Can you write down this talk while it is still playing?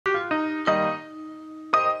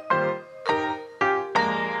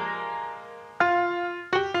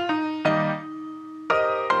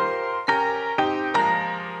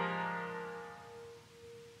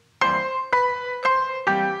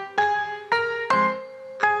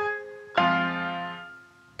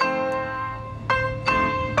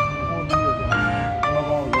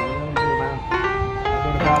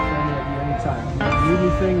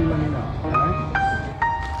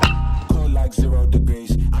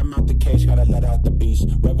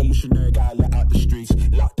beast. Revolutionary guy let out the streets.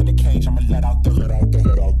 Locked in a cage, I'ma let out the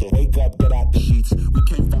wake up, get out the sheets. We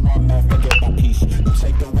came from one man, forget that peace. You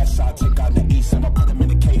take the west side, take out the east. I'ma put them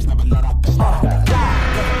in a cage, never let out the I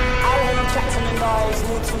hear them chatting the noise,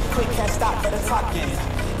 move too quick, can't stop for the talking.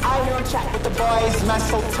 I hear them chat with the boys, man's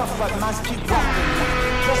so tough, but man's keep walking.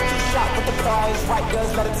 Just too sharp with the boys, white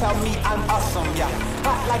girls better tell me I'm awesome, yeah.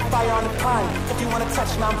 Hot like fire on the pine, if you wanna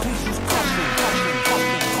touch me, please use caution, caution,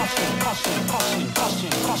 caution, caution, caution, caution,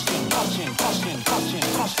 caution, caution, caution, caution, caution, caution,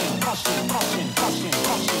 caution,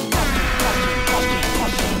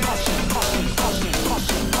 caution, caution,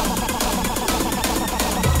 caution,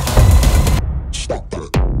 stop that.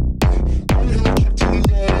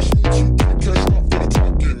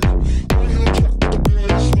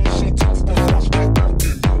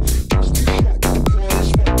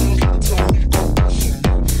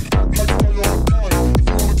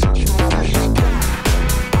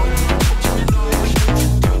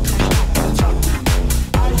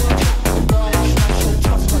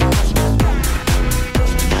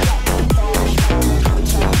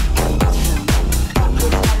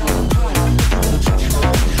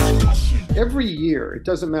 Every year, it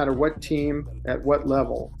doesn't matter what team at what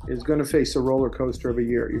level is going to face a roller coaster every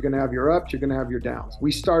year. You're going to have your ups, you're going to have your downs.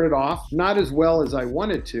 We started off not as well as I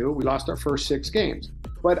wanted to. We lost our first 6 games.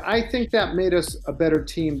 But I think that made us a better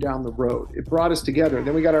team down the road. It brought us together.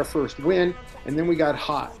 Then we got our first win, and then we got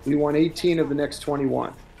hot. We won 18 of the next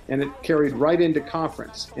 21, and it carried right into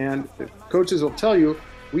conference. And the coaches will tell you,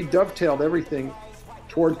 we dovetailed everything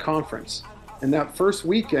toward conference. And that first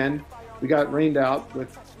weekend, we got rained out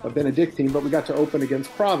with a Benedictine, but we got to open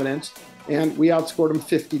against Providence, and we outscored them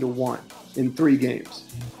 50-1 in 3 games.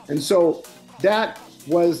 And so that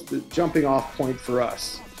was the jumping off point for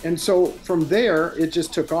us. And so from there, it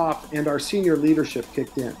just took off, and our senior leadership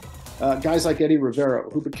kicked in. Guys like Eddie Rivero,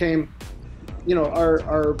 who became,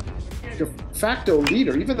 our de facto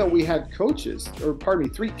leader, even though we had coaches, or pardon me,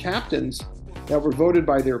 3 captains that were voted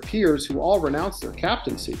by their peers who all renounced their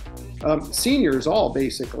captaincy. Seniors all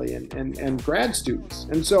basically, and grad students.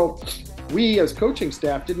 And so we as coaching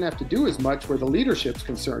staff didn't have to do as much where the leadership's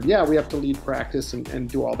concerned. Yeah, we have to lead practice and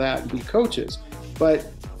do all that and be coaches, but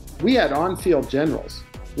we had on-field generals,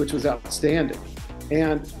 which was outstanding.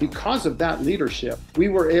 And because of that leadership, we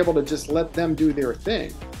were able to just let them do their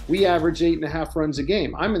thing. We average 8.5 runs a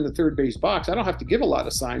game. I'm in the third base box. I don't have to give a lot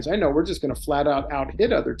of signs. I know we're just going to flat out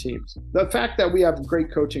hit other teams. The fact that we have a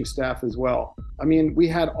great coaching staff as well. I mean, we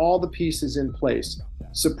had all the pieces in place.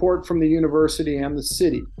 Support from the university and the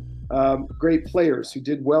city. Great players who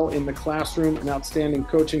did well in the classroom, an outstanding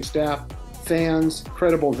coaching staff, fans,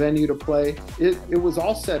 credible venue to play. It was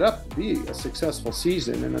all set up to be a successful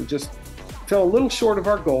season, and I'm just fell a little short of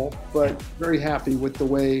our goal, but very happy with the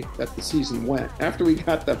way that the season went after we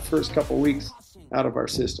got that first couple weeks out of our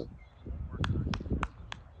system.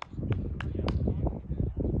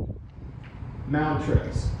 Mound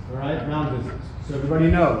tricks, all right? Mound visits. So everybody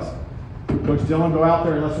knows. Coach Dillon, go out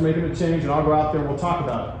there unless we're making a change, and I'll go out there and we'll talk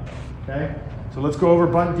about it, okay? So let's go over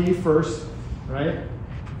bunt D first, right?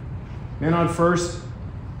 Man on first.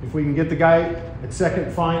 If we can get the guy at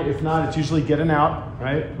second, fine. If not, it's usually get an out,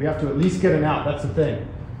 right? We have to at least get an out. That's the thing.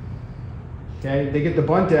 Okay, they get the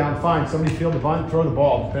bunt down, fine. Somebody field the bunt, throw the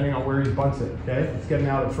ball, depending on where he bunts it, okay? Let's get an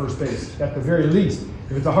out at first base, at the very least.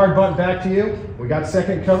 If it's a hard bunt back to you, we got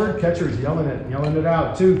second covered, catcher's yelling it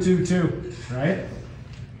out. 2, 2, 2, right?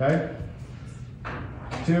 Okay?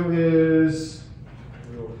 2 is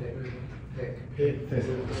pick.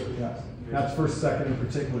 Yes. That's first, second in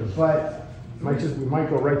particular, but we might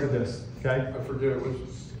go right to this, okay? I forget which.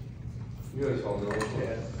 You guys all know.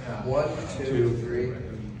 Yeah. 1, 2, 3.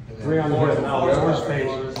 3 on the hip. First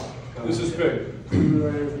page. This is big.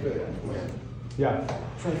 Yeah.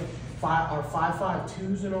 So are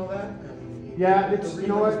 5.52s and all that? Yeah, it's, you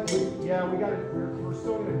know what? We got it. We're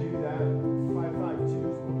still going to do that. 5.52s.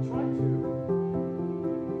 We'll try to.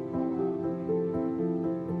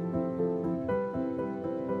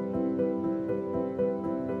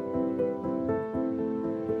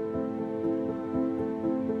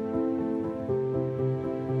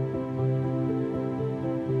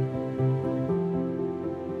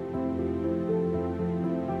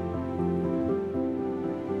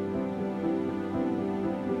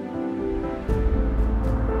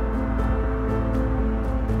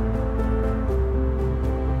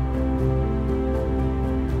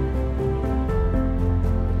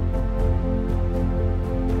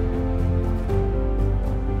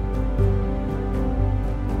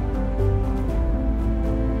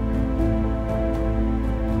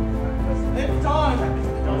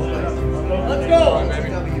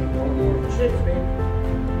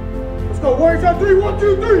 go. Warriors on 3. 1,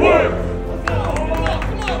 2, 3. Warriors.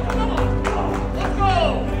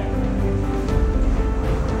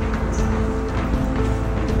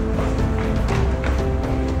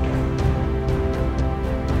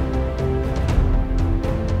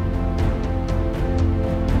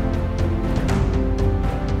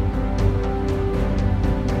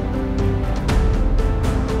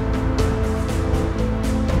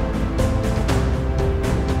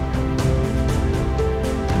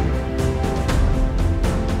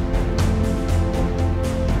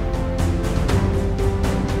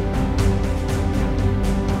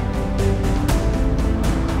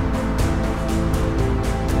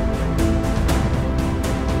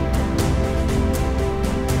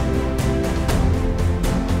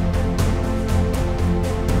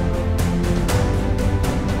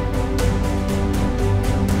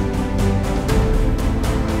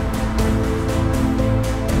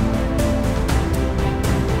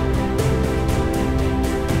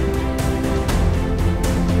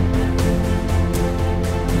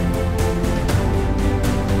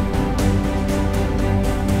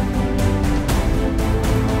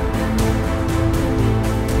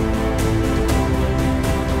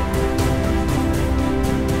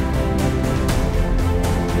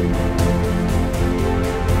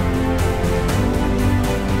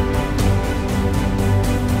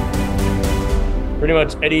 Pretty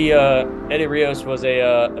much, Eddie Rios was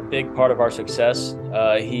a big part of our success.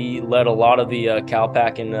 He led a lot of the Cal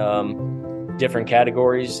Pack in different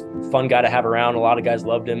categories. Fun guy to have around. A lot of guys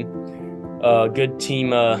loved him. Good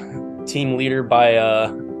team leader by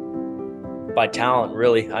talent,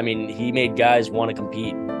 really. I mean, he made guys want to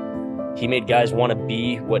compete. He made guys want to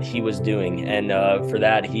be what he was doing, and for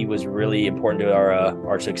that, he was really important to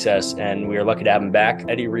our success, and we are lucky to have him back.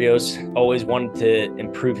 Eddie Rios always wanted to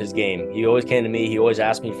improve his game. He always came to me. He always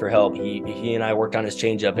asked me for help. He and I worked on his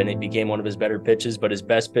changeup, and it became one of his better pitches, but his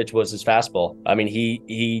best pitch was his fastball. I mean,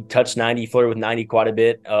 he touched 90, flirted with 90 quite a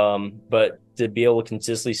bit, but to be able to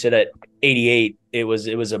consistently sit at 88, it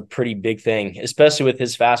was a pretty big thing, especially with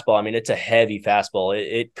his fastball. I mean, it's a heavy fastball.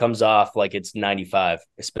 It comes off like it's 95,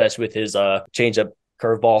 especially with his changeup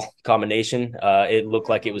curveball combination. It looked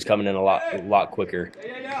like it was coming in a lot quicker.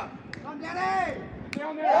 Come, Danny!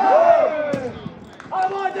 Down there!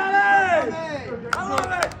 Come on, Danny! I love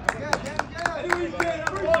it! I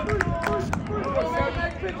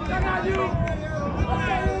got you!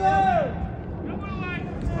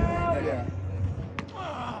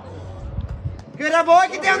 Good up, boy!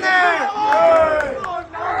 Get down there!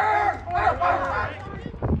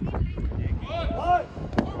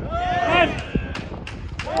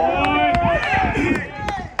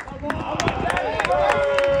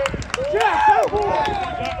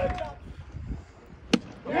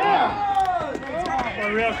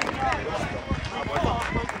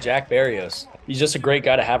 Jack Barrios. He's just a great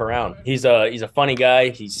guy to have around. He's a funny guy.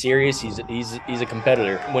 He's serious. He's a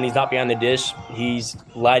competitor. When he's not behind the dish, he's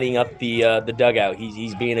lighting up the dugout.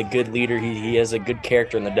 He's being a good leader. He has a good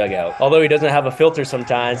character in the dugout. Although he doesn't have a filter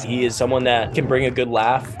sometimes, he is someone that can bring a good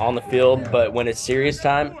laugh on the field. But when it's serious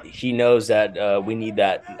time, he knows that we need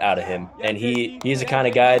that out of him. And he's the kind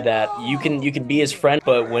of guy that you can be his friend,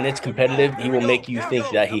 but when it's competitive, he will make you think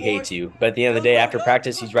that he hates you. But at the end of the day, after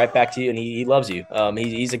practice, he's right back to you and he loves you.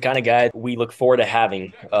 He's the kind of guy we look forward to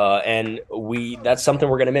having, and that's something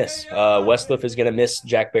we're gonna miss. Westcliff is gonna miss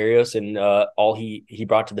Jack Barrios and all he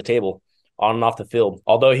brought to the table on and off the field.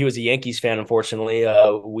 Although he was a Yankees fan, unfortunately,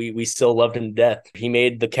 we still loved him to death. He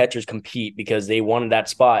made the catchers compete because they wanted that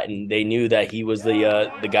spot and they knew that he was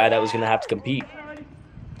the guy that was gonna have to compete.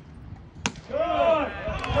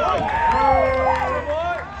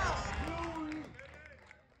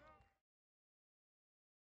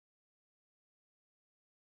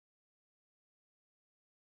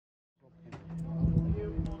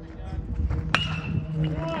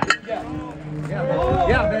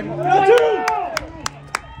 Yeah, baby.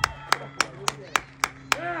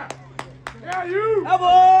 Yeah, you. Come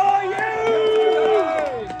on, you.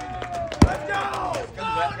 Let's go. Let's go.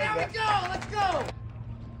 Now we go. Let's go.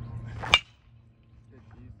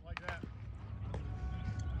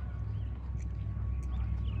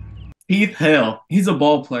 Heath Hale, he's a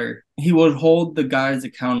ball player. He would hold the guys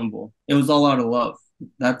accountable. It was all out of love.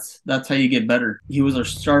 That's how you get better. He was our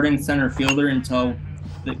starting center fielder until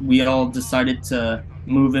we all decided to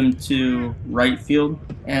move him to right field.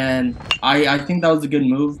 And I think that was a good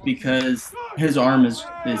move because his arm is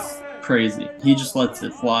crazy. He just lets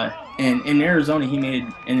it fly. And in Arizona, he made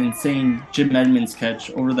an insane Jim Edmonds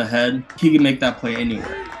catch over the head. He can make that play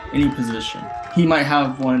anywhere, any position. He might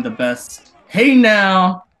have one of the best hey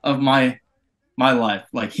now of my life.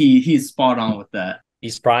 Like he's spot on with that.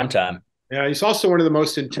 He's prime time. Yeah, he's also one of the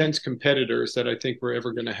most intense competitors that I think we're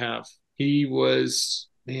ever going to have. He was,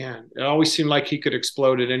 man, it always seemed like he could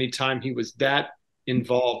explode at any time. He was that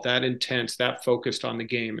involved, that intense, that focused on the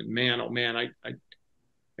game. And man, oh man, I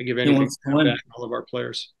give anything to have that in all of our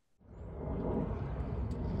players.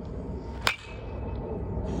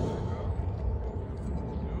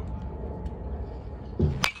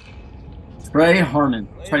 Trey Harmon,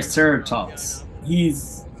 Triceratops.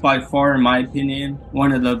 He's by far, in my opinion,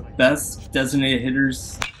 one of the best designated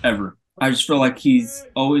hitters ever. I just feel like he's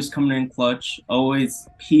always coming in clutch, always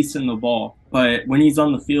piecing the ball. But when he's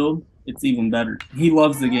on the field, it's even better. He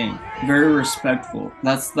loves the game. Very respectful.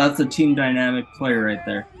 That's a team dynamic player right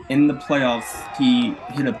there. In the playoffs, he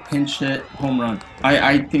hit a pinch hit home run.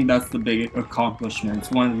 I think that's the big accomplishment.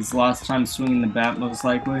 It's one of his last times swinging the bat, most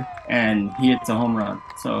likely, and he hits a home run.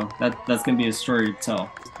 So that's going to be a story to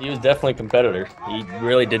tell. He was definitely a competitor. He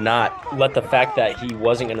really did not let the fact that he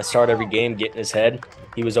wasn't going to start every game get in his head.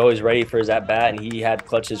 He was always ready for his at-bat, and he had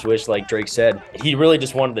clutch his wish, like Drake said. He really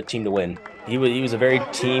just wanted the team to win. He was a very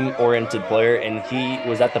team-oriented player, and he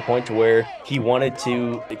was at the point to where he wanted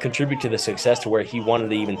to contribute to the success to where he wanted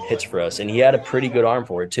to even pitch for us. And he had a pretty good arm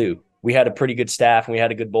for it, too. We had a pretty good staff, and we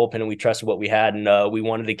had a good bullpen, and we trusted what we had, and we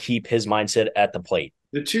wanted to keep his mindset at the plate.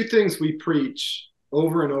 The two things we preach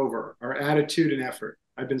over and over are attitude and effort.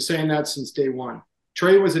 I've been saying that since day one.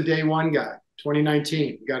 Trey was a day one guy,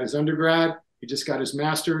 2019. He got his undergrad. He just got his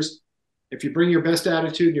master's. If you bring your best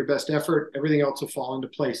attitude and your best effort, everything else will fall into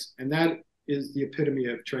place. And that is the epitome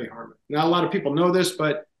of Trey Harmon. Not a lot of people know this,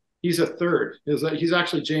 but he's a third. He's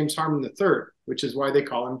actually James Harmon III, which is why they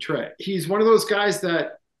call him Trey. He's one of those guys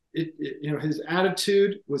that, his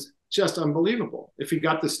attitude was just unbelievable. If he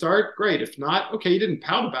got the start, great. If not, okay, he didn't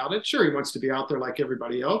pout about it. Sure, he wants to be out there like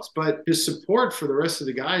everybody else, but his support for the rest of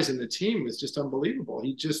the guys in the team was just unbelievable.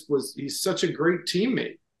 He's such a great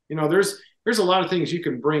teammate. There's a lot of things you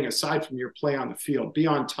can bring aside from your play on the field. Be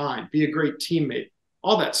on time, be a great teammate,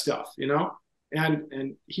 all that stuff,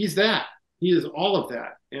 and he's that. He is all of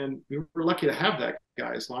that. And we were lucky to have that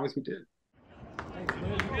guy as long as we did.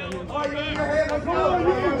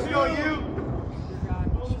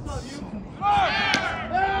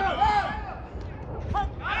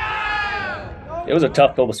 It was a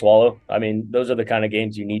tough pill to swallow. I mean, those are the kind of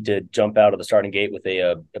games you need to jump out of the starting gate with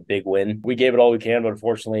a big win. We gave it all we can, but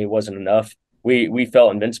unfortunately it wasn't enough. We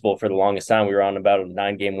felt invincible for the longest time. We were on about a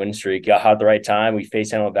 9-game win streak. Got hot at the right time. We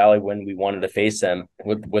faced Antelope Valley when we wanted to face them.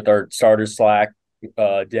 With our starters, Slack,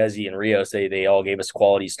 Desi, and Rios, they all gave us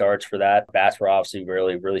quality starts for that. Bats were obviously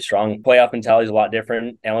really, really strong. Playoff mentality is a lot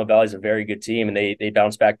different. Antelope Valley is a very good team, and they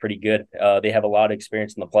bounced back pretty good. They have a lot of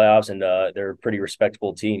experience in the playoffs, and they're a pretty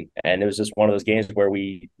respectable team. And it was just one of those games where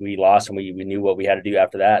we lost, and we knew what we had to do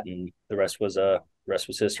after that, and the rest was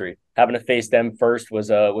history. Having to face them first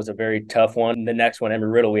was a very tough one. The next one,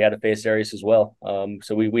 Embry-Riddle, we had to face Arias as well.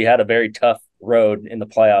 So we had a very tough road in the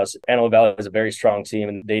playoffs. Antelope Valley is a very strong team,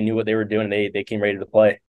 and they knew what they were doing. They came ready to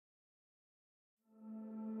play.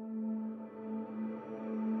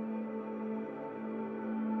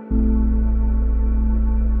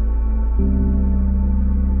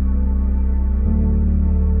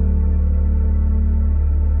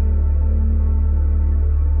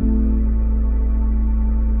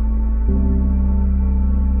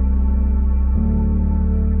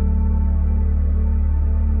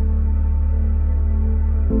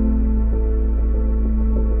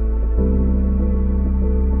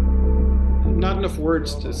 Enough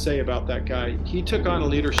words to say about that guy. He took on a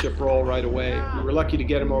leadership role right away. We were lucky to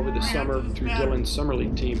get him over the summer through Dylan's summer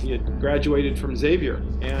league team. He had graduated from Xavier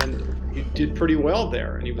and he did pretty well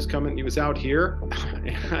there. And he was out here,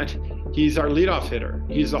 and he's our leadoff hitter.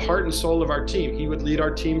 He's the heart and soul of our team. He would lead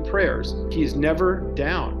our team prayers. He's never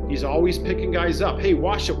down. He's always picking guys up. Hey,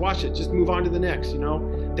 watch it. Just move on to the next.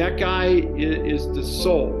 That guy is the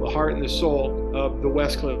soul, the heart and the soul of the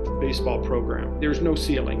Westcliff baseball program. There's no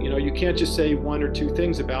ceiling. You can't just say one or two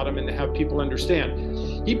things about him and have people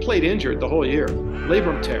understand. He played injured the whole year,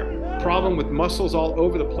 labrum tear, problem with muscles all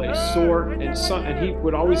over the place, sore, and he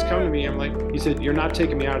would always come to me. He said, "You're not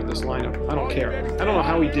taking me out of this lineup. I don't care." I don't know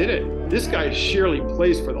how he did it. This guy surely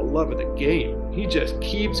plays for the love of the game. He just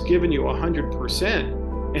keeps giving you 100%.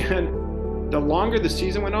 And the longer the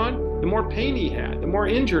season went on, the more pain he had, the more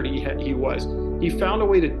injured he was. He found a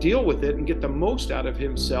way to deal with it and get the most out of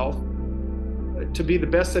himself to be the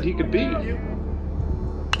best that he could be.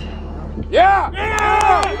 Yeah!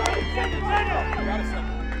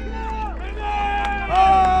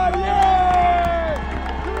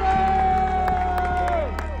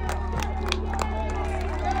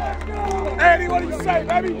 Andy, what do you say,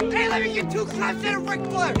 baby? Hey, let me get 2 claps in Ric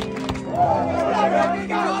Flair.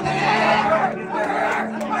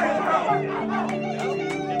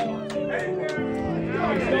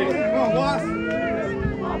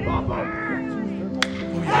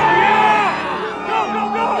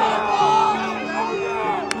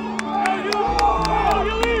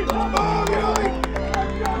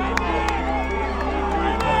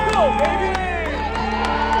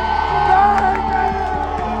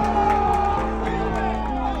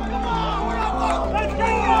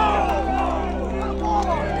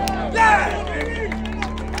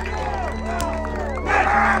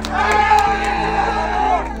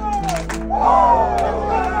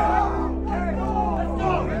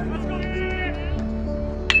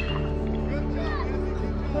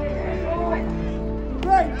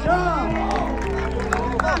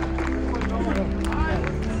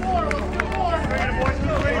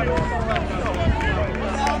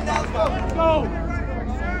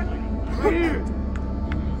 Robbie,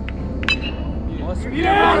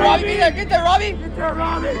 be there, get there, Robbie! Get there,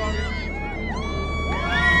 Robbie!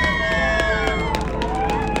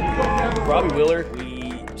 Robbie Wheeler,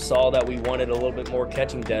 we saw that we wanted a little bit more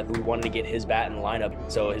catching depth. We wanted to get his bat in the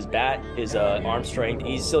lineup. So his bat, his arm strength,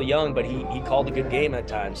 he's still young, but he called a good game at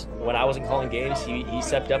times. When I wasn't calling games, he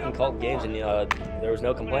stepped up and called games, and there was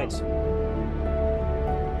no complaints.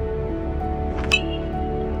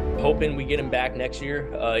 Hoping we get him back next year.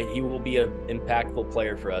 He will be an impactful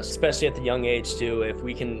player for us, especially at the young age too. If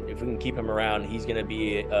we can keep him around, he's going to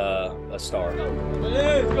be a star.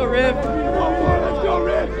 Let's go, Rib. Let's go,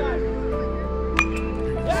 Rib.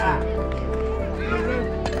 Yeah.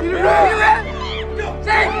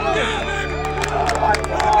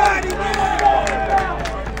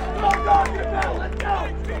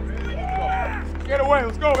 Get away.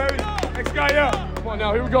 Let's go, baby. Next guy up. Come on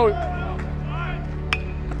now. Here we go.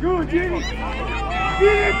 Good, Jenny! Get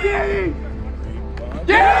it, Jenny!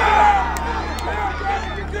 Yeah!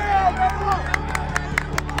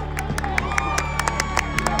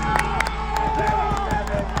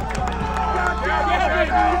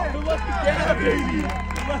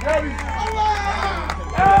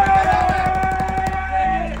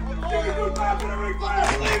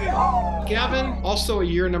 Gavin, also a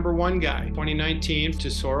year #1 guy, 2019 to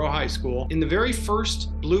Soro High School. In the very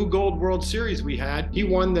first Blue Gold World Series we had, he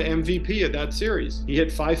won the MVP of that series. He hit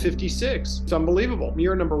 .556. It's unbelievable.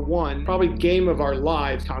 Year #1, probably game of our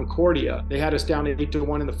lives, Concordia. They had us down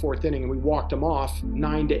 8-1 in the 4th inning, and we walked them off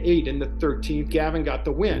 9-8 in the 13th. Gavin got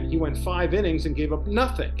the win. He went 5 innings and gave up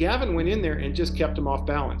nothing. Gavin went in there and just kept him off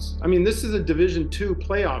balance. I mean, this is a Division II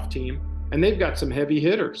playoff team, and they've got some heavy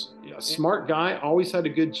hitters. A smart guy, always had a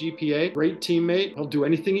good GPA, great teammate. He'll do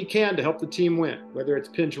anything he can to help the team win, whether it's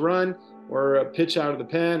pinch run or a pitch out of the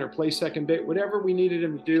pen or play second base, whatever we needed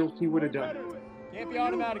him to do, he would have done it. Can't be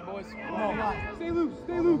automatic, boys. Come on. Stay loose,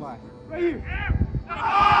 stay loose. Right here.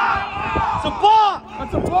 It's a ball!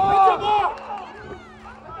 That's a ball! It's a ball!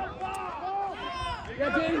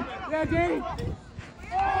 Yeah, Danny. Yeah, Danny.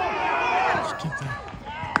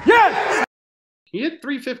 Yes! He hit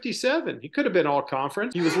 .357. He could have been all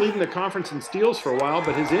conference. He was leading the conference in steals for a while,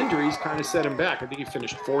 but his injuries kind of set him back. I think he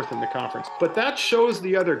finished 4th in the conference. But that shows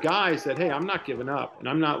the other guys that, hey, I'm not giving up, and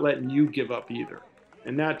I'm not letting you give up either.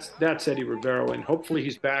 And that's Eddie Rivero, and hopefully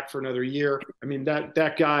he's back for another year. I mean,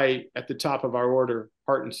 that guy at the top of our order,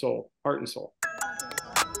 heart and soul, heart and soul.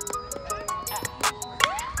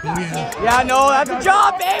 Yeah, no, that's a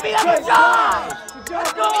job, baby. That's a job.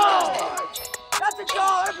 Let's go. That's a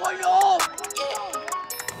job. Everyone know.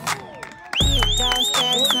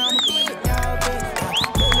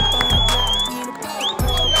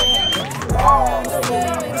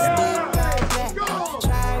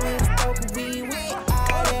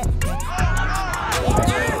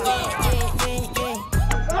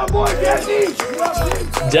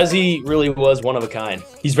 Desi really was one of a kind.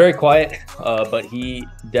 He's very quiet, but he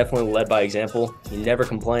definitely led by example. He never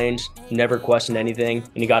complained, never questioned anything,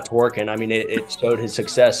 and he got to work, and I mean, it showed his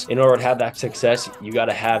success. In order to have that success, you got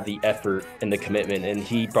to have the effort and the commitment, and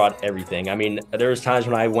he brought everything. I mean, there was times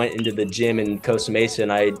when I went into the gym in Costa Mesa,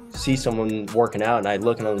 and I'd see someone working out, and I'd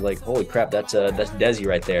look, and I was like, holy crap, that's Desi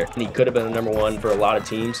right there. And he could have been the #1 for a lot of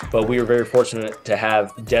teams, but we were very fortunate to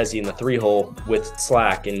have Desi in the 3-hole with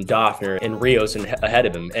Slack and Doffner and Rios ahead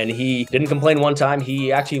of him. And he didn't complain one time.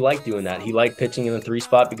 He actually liked doing that. He liked pitching in the 3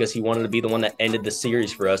 spot because he wanted to be the one that ended the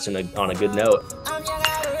series for us on a good note.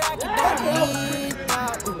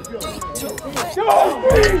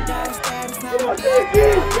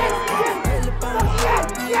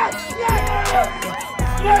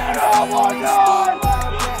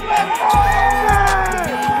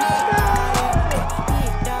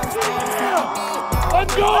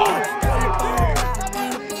 Let's go!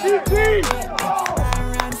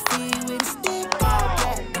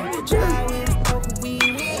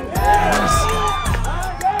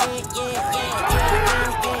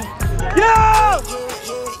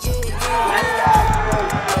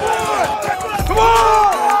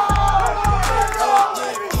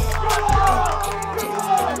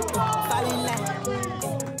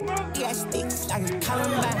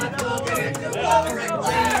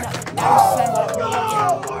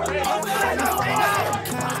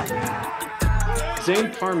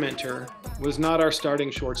 Zane Parmenter was not our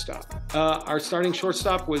starting shortstop. Our starting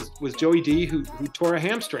shortstop was Joey D, who tore a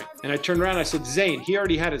hamstring. And I turned around and I said, Zane, he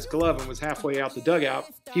already had his glove and was halfway out the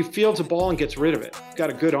dugout. He fields a ball and gets rid of it. He's got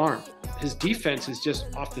a good arm. His defense is just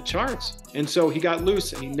off the charts. And so he got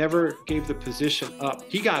loose and he never gave the position up.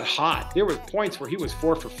 He got hot. There were points where he was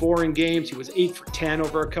 4 for 4 in games. He was 8 for 10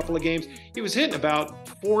 over a couple of games. He was hitting about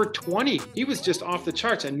 420. He was just off the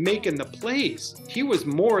charts and making the plays. He was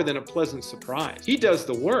more than a pleasant surprise. He does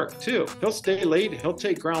the work too. He'll stay late. He'll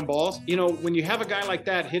take ground balls. You know, when you have a guy like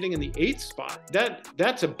that hitting in the 8th spot,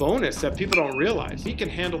 that's a bonus that people don't realize. He can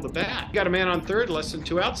handle the bat. You got a man on third, less than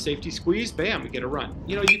 2 outs, safety squeeze, bam, we get a run.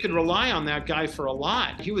 You know, you can rely on that guy for a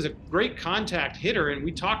lot. He was a great contact hitter, and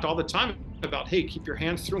we talked all the time about, hey, keep your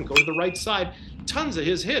hands through and go to the right side. Tons of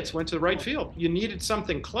his hits went to the right field. You needed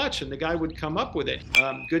something clutch, and the guy would come up with it.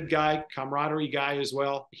 Good guy, camaraderie guy as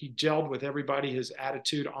well. He gelled with everybody, his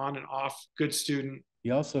attitude on and off, good student.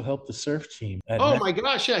 He also helped the surf team. Oh my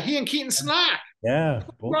gosh, yeah, he and Keaton Snack. Yeah.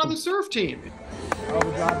 We're on the surf team.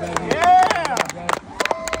 Yeah!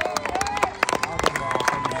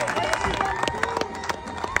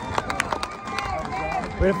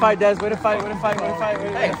 Way to fight, Des. Way to fight. Way to fight. Way to fight.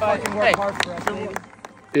 Way to fight. Work hard for us, baby.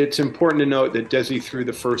 It's important to note that Desi threw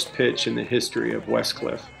the first pitch in the history of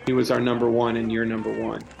Westcliff. He was our number 1 in year number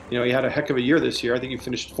 1. You know, he had a heck of a year this year. I think he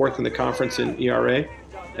finished 4th in the conference in ERA,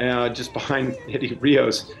 just behind Eddie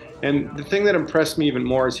Rios. And the thing that impressed me even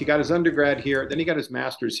more is he got his undergrad here, then he got his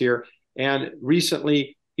master's here, and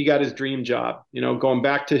recently he got his dream job. You know, going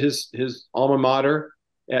back to his alma mater.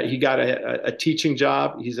 He got a teaching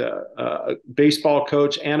job. He's a baseball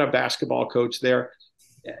coach and a basketball coach there.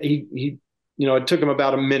 He you know, it took him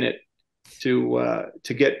about a minute to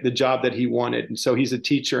get the job that he wanted. And so he's a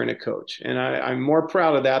teacher and a coach. And I'm more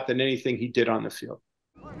proud of that than anything he did on the field.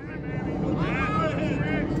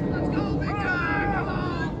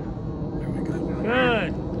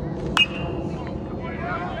 Good.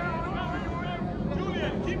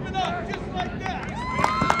 Julian, keep it up, just like that.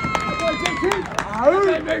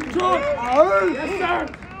 Yes, sir.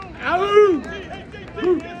 Out.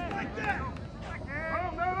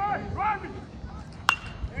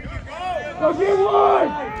 Go get one!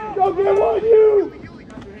 Go get one, you!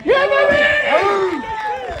 Yeah, baby!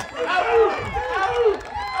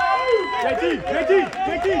 JT!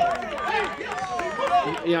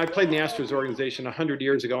 Yeah, I played in the Astros organization 100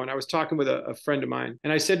 years ago, and I was talking with a friend of mine,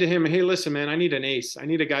 and I said to him, hey, listen, man, I need an ace. I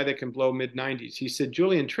need a guy that can blow mid-90s. He said,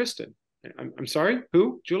 Julian Tristan. I'm sorry?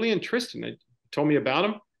 Who? Julian Tristan. He told me about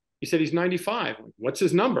him. He said he's 95. What's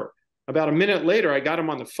his number? About a minute later, I got him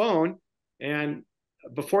on the phone, and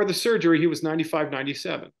before the surgery, he was 95,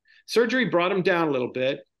 97. Surgery brought him down a little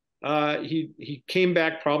bit. He came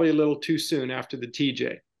back probably a little too soon after the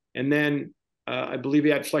TJ. And then I believe he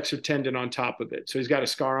had flexor tendon on top of it. So he's got a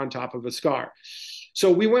scar on top of a scar. So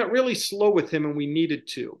we went really slow with him, and we needed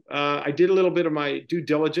to. I did a little bit of my due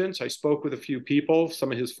diligence. I spoke with a few people,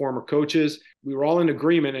 some of his former coaches. We were all in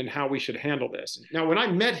agreement in how we should handle this. Now, when I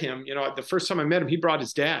met him, you know, the first time I met him, he brought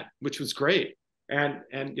his dad, which was great. And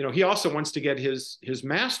you know, he also wants to get his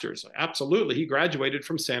master's. Absolutely. He graduated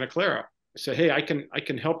from Santa Clara. I said, hey, I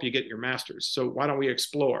can help you get your master's. So why don't we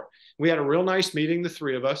explore? We had a real nice meeting, the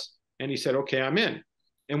three of us. And he said, okay, I'm in.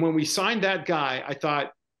 And when we signed that guy, I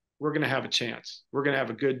thought, we're going to have a chance. We're going to have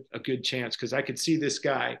a good chance, because I could see this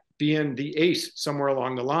guy being the ace somewhere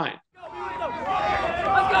along the line. Let's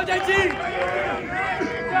go, JT!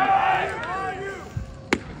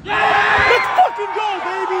 Yeah! Let's fucking go,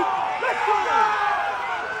 baby! Let's go!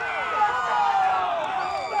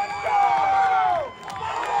 Let's go!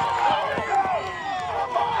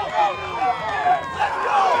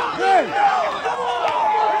 Hey!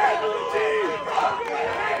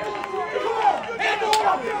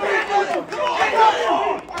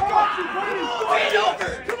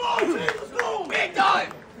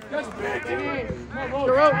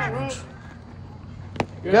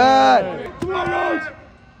 Good.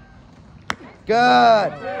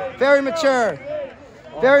 Good. Very mature.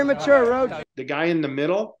 Very mature, Roach. The guy in the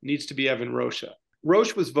middle needs to be Evan Rocha.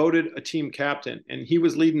 Roche was voted a team captain, and he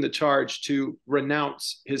was leading the charge to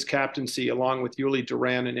renounce his captaincy along with Yuli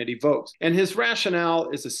Duran and Eddie Vogts. And his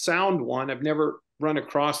rationale is a sound one. I've never run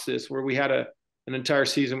across this where we had an entire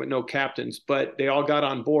season with no captains, but they all got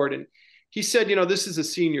on board. And he said, you know, this is a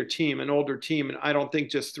senior team, an older team, and I don't think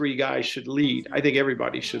just 3 guys should lead. I think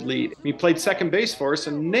everybody should lead. He played second base for us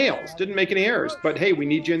and nails, didn't make any errors, but hey, we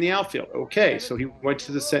need you in the outfield. Okay, so he went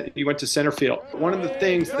to center field. One of the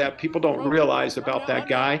things that people don't realize about that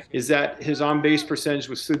guy is that his on-base percentage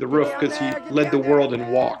was through the roof because he led the world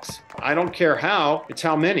in walks. I don't care how, it's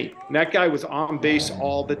how many. And that guy was on base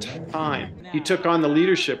all the time. He took on the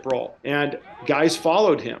leadership role, and guys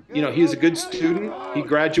followed him. You know, he was a good student. He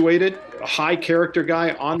graduated, a high character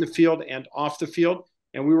guy on the field and off the field.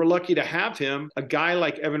 And we were lucky to have him. A guy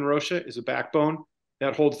like Evan Rocha is a backbone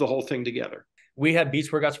that holds the whole thing together. We had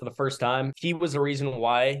beach workouts for the first time. He was the reason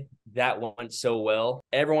why that went so well.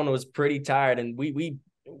 Everyone was pretty tired, and we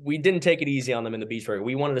didn't take it easy on them in the beach work.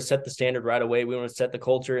 We wanted to set the standard right away. We wanted to set the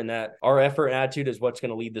culture, and that our effort and attitude is what's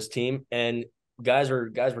going to lead this team. And guys were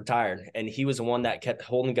tired, and he was the one that kept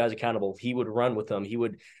holding guys accountable. He would run with them. He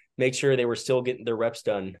would make sure they were still getting their reps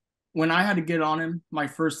done. When I had to get on him my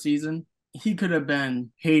first season, he could have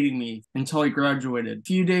been hating me until he graduated. A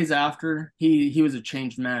few days after, he was a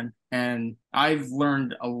changed man. And I've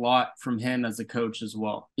learned a lot from him as a coach as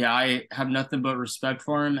well. Yeah, I have nothing but respect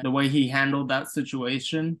for him. The way he handled that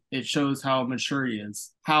situation, it shows how mature he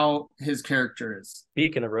is, how his character is.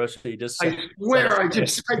 Speaking of Rocha, he just he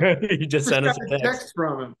just sent us a text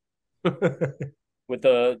from him. With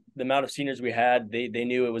the amount of seniors we had, they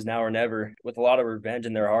knew it was now or never. With a lot of revenge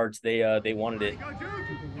in their hearts, they wanted it.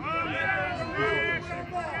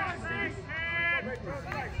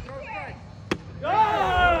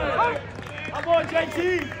 Come on,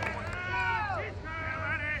 JT!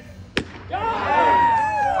 Go!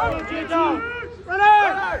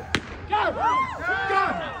 Runner! Go!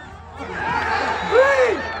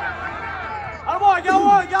 Come on,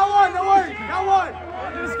 got one, no worries, got one!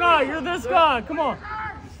 You're this guy, come on.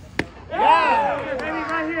 Yeah! Baby,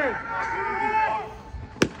 right here.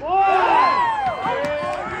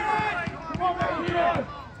 Come on, baby, here.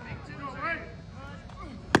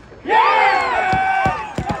 Yeah!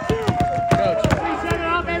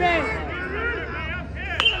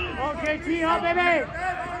 JT, up, baby!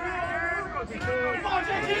 Come on,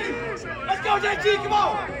 JT! Let's go, JT! Come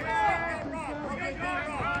on!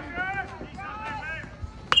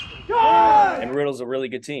 Good! And Riddle's a really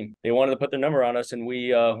good team. They wanted to put their number on us, and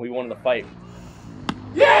we wanted to fight.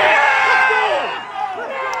 Yeah!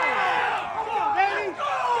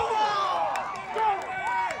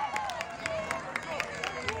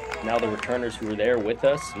 Now the returners who were there with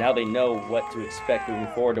us, now they know what to expect moving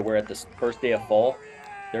forward, to where at this first day of fall,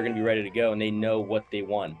 they're going to be ready to go, and they know what they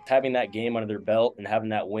want. Having that game under their belt and having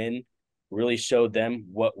that win really showed them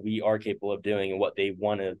what we are capable of doing and what they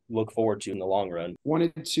want to look forward to in the long run.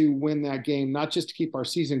 Wanted to win that game, not just to keep our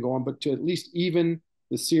season going, but to at least even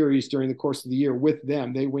the series during the course of the year with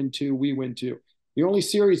them. They win 2, we win 2. The only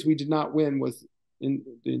series we did not win was in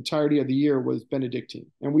the entirety of the year was Benedictine.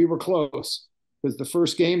 And we were close because the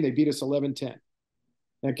first game, they beat us 11-10.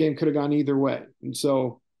 That game could have gone either way. And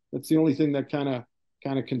so that's the only thing that kind of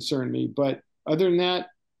concerned me. But other than that,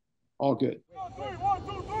 all good. 1, 2,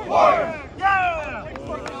 3, 1. Yeah!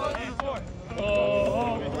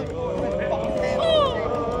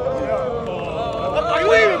 Are you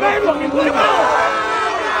leaving, baby? Come on!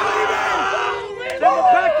 Send it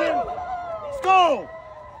back in. Let's go!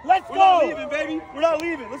 Let's go! We're not leaving, baby. We're not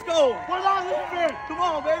leaving. Let's go. We're not leaving. Come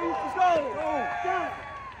on, baby. Let's go.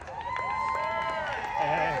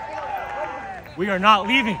 We are not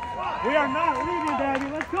leaving. We are not leaving, baby.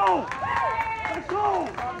 Let's go. Let's go.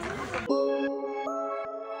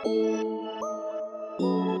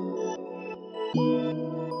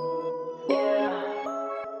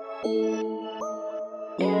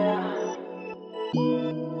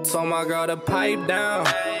 Told my girl to pipe down,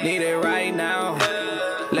 need it right now.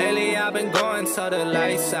 Lately I've been going till the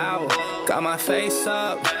lights out. Got my face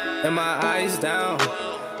up and my eyes down.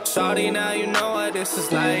 Shawty, now you know what this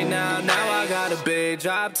is like now. Now I got a big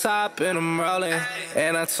drop top and I'm rolling.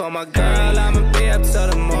 And I told my girl I'ma be up till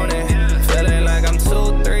the morning. Feeling like I'm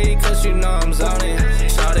 2-3 cause you know I'm zoning.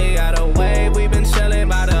 Shawty got a wave, we been chilling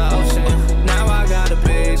by the ocean. Now I got a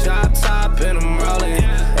big drop top and I'm rolling.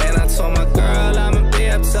 And I told my girl I'ma be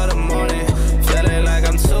up till the morning. Feeling like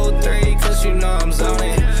I'm 2-3 cause you know I'm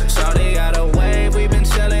zoning. Shawty got a wave, we been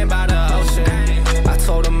chilling by the ocean. I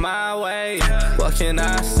told her my way, what can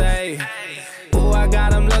I say? Ooh, I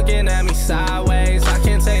got them looking at me sideways. I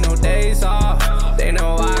can't take no days off, they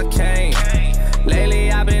know I can't.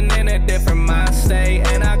 Lately I've been in a different mind state,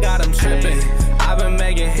 and I got them tripping. I've been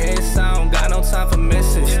making hits, I don't got no time for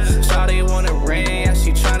misses. Shawty wanna ring, yeah,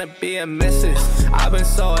 she tryna be a missus. I've been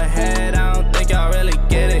so ahead, I don't think y'all really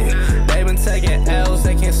get it. They been taking L's,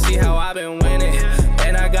 they can't see how I've been winning.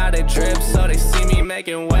 And I got it drip, so they see me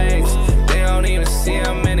making waves. They don't even see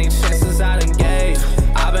how many chances I done gave.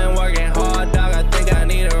 I've been working hard, dog, I think I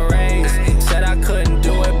need a raise. Said I couldn't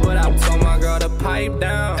do it, but I told my girl to pipe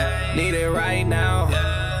down. Need it right now.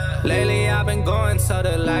 Lately I've been going till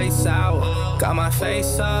the lights out. Got my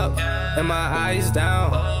face up and my eyes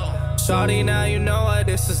down. Shorty, now you know what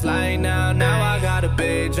this is like now. Now I got a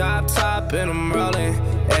big drop top and I'm rolling.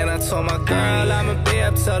 And I told my girl I'ma be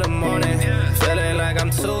up till the morning. Feeling like I'm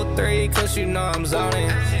 2-3 cause you know I'm zoning.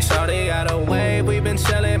 Shorty got a wave, we been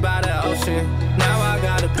chilling by the ocean. Now I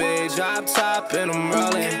got a big drop top and I'm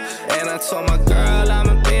rolling. And I told my girl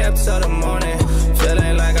I'ma be up till the morning.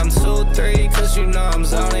 Feeling like I'm 2-3 cause you know I'm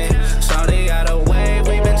zoning. Shorty got a wave,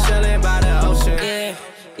 we been chilling by the ocean. Yeah,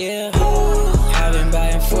 yeah. I've been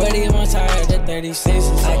buying 40 once I heard the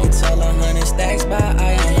 36s. I can tell 100 stacks by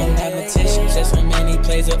I am a mathematician. Just so many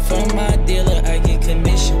plays up from my dealer, I get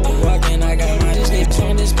commission. Walking, I got my slips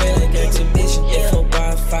on display like exhibition. If a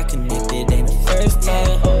Wi-Fi connected ain't the first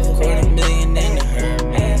time. $250,000 in the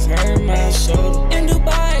Hermes, hurt my shoulder. In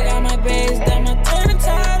Dubai, got my base, got my turn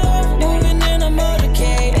tide off. Moving in a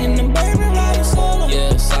motorcade, in the bourbon riding solo.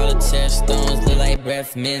 Yeah, solitaire stones look like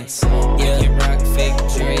breath mints. Yeah, can rock fake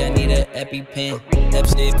jewelry, I need an EpiPen.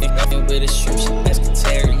 Lipstick, fucking with a shrimp, she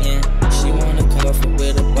pescatarian. She wanna cover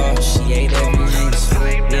with a bar, she ate every inch.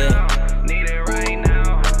 Yeah. Need it right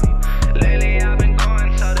now. Lately I've been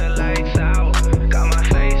going till the lights out. Got my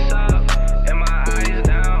face up and my eyes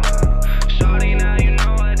down. Shorty, now you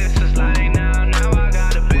know what this is like now. Now I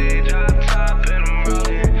got a big drop top and I'm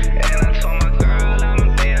rolling. And I told my girl I'ma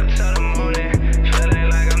be up till the morning. Feeling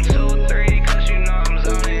like I'm 2-3 cause you know I'm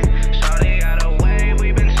zoning. Shorty got a wave, we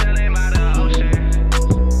been chilling by the ocean.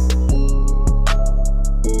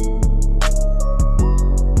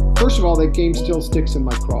 First of all, that game still sticks in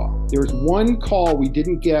my craw. There was one call we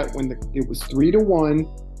didn't get when it was 3-1,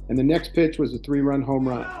 and the next pitch was a 3-run home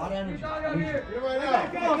run.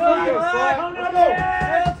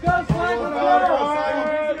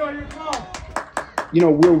 You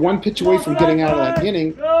know, we're one pitch away from getting out of that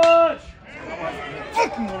inning,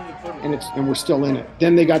 and we're still in it.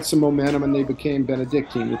 Then they got some momentum, and they became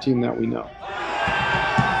Benedictine, the team that we know.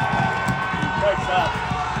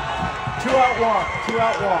 Two-out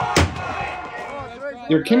walk.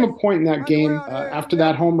 There came a point in that game, after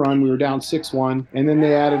that home run, we were down 6-1, and then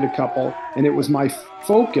they added a couple, and it was my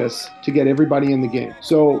focus to get everybody in the game.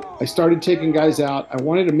 So I started taking guys out. I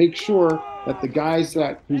wanted to make sure that the guys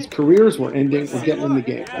whose careers were ending were getting in the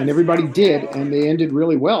game. And everybody did, and they ended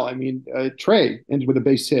really well. I mean, Trey ended with a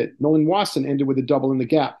base hit. Nolan Watson ended with a double in the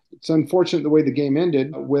gap. It's unfortunate the way the game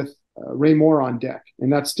ended with Ray Moore on deck,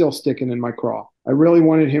 and that's still sticking in my craw. I really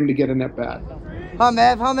wanted him to get an at-bat. Hum,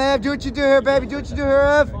 Ev. Do what you do here, baby. Do what you do here,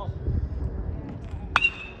 Ev.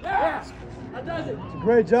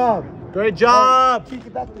 Great job. Great job.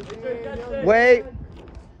 Wait.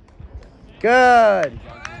 Good.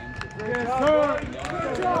 Yes, sir.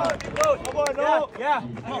 Good job. Come on, no. Yeah.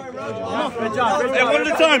 Good job. Hey, one at a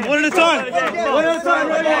time. One at a time. One at a time.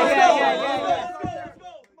 Yeah.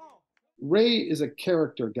 Ray is a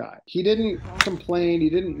character guy. He didn't complain, he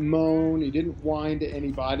didn't moan, he didn't whine to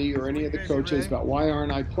anybody or any of the coaches about why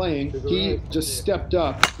aren't I playing. He just stepped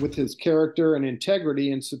up with his character and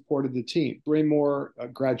integrity and supported the team. Ray Moore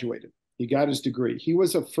graduated. He got his degree. He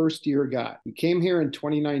was a first-year guy. He came here in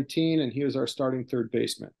 2019, and he was our starting third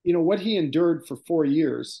baseman. You know, what he endured for 4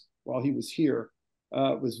 years while he was here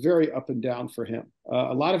was very up and down for him.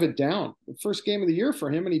 A lot of it down. The first game of the year for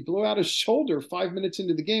him, and he blew out his shoulder 5 minutes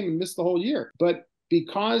into the game and missed the whole year. But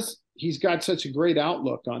because he's got such a great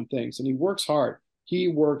outlook on things, and he works hard, he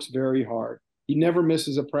works very hard. He never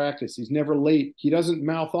misses a practice. He's never late. He doesn't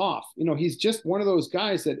mouth off. You know, he's just one of those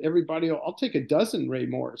guys that I'll take a dozen Ray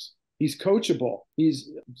Moores. He's coachable.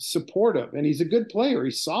 He's supportive, and he's a good player.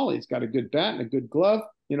 He's solid. He's got a good bat and a good glove.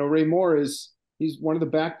 You know, Ray Moore he's one of the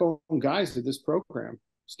backbone guys of this program.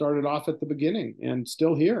 Started off at the beginning and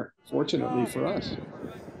still here, fortunately for us.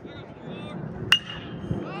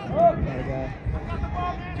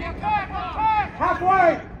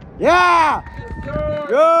 Halfway. Yeah.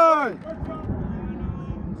 Good.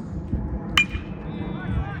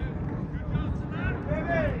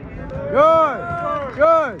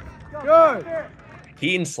 Good.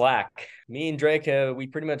 Keaton Slack. Me and Drake, we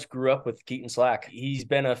pretty much grew up with Keaton Slack. He's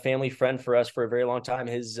been a family friend for us for a very long time.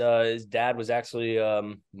 His dad was actually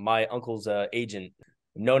my uncle's agent.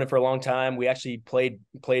 I've known him for a long time. We actually played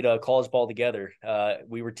college ball together.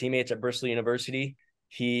 We were teammates at Bristol University.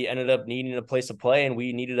 He ended up needing a place to play, and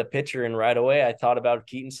we needed a pitcher. And right away, I thought about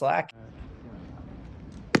Keaton Slack.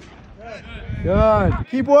 Good.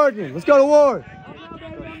 Keep working. Let's go to Ward.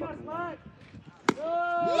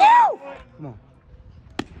 Come on.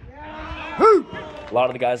 A lot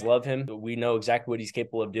of the guys love him. We know exactly what he's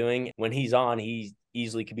capable of doing. When he's on, he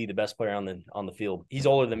easily could be the best player on the field. He's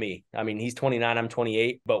older than me. I mean, he's 29, I'm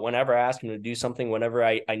 28, but whenever I ask him to do something, whenever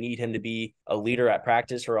I need him to be a leader at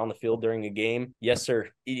practice or on the field during a game, yes, sir.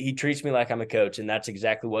 He treats me like I'm a coach, and that's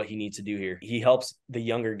exactly what he needs to do here. He helps the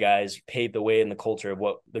younger guys pave the way in the culture of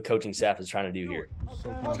what the coaching staff is trying to do here.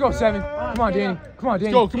 Let's go, Seven. Come on, Danny. Come on,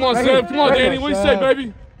 Danny. Let's go. Come on, Seven. Come on, Danny. What do you say,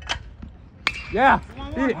 baby? Yeah.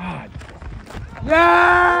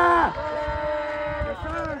 Yeah!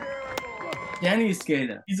 Danny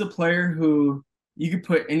Skada, he's a player who you could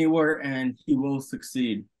put anywhere and he will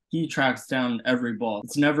succeed. He tracks down every ball.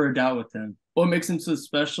 It's never a doubt with him. What makes him so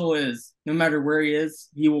special is no matter where he is,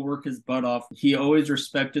 he will work his butt off. He always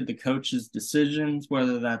respected the coach's decisions,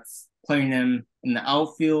 whether that's playing him in the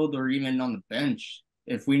outfield or even on the bench.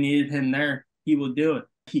 If we needed him there, he will do it.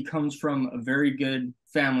 He comes from a very good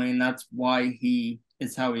family, and that's why he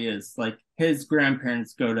is how he is. Like, his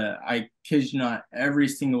grandparents go to, I kid you not, every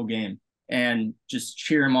single game and just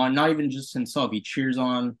cheer him on. Not even just himself. He cheers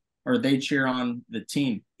on, or they cheer on the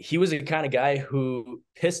team. He was the kind of guy who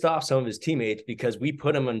pissed off some of his teammates because we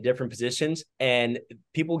put him in different positions and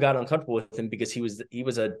people got uncomfortable with him because he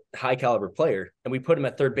was a high caliber player, and we put him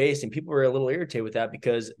at third base, and people were a little irritated with that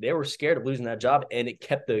because they were scared of losing that job. And it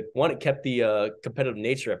kept the competitive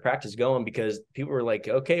nature at practice going, because people were like,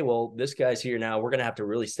 okay, well, this guy's here now. We're going to have to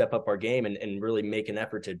really step up our game and really make an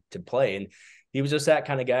effort to play. And he was just that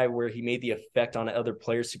kind of guy where he made the effect on other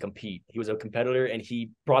players to compete. He was a competitor, and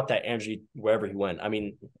he brought that energy wherever he went. I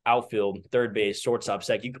mean, outfield, third base, shortstop,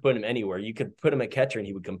 second, you could put him anywhere. You could put him at catcher and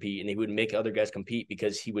he would compete, and he would make other guys compete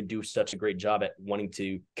because he would do such a great job at wanting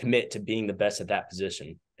to commit to being the best at that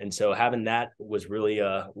position. And so having that was really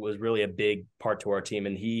a big part to our team.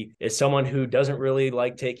 And he is someone who doesn't really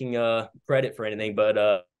like taking credit for anything,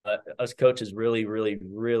 but us coaches really, really,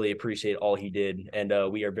 really appreciate all he did, and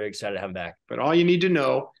we are very excited to have him back. But all you need to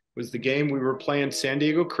know was the game we were playing San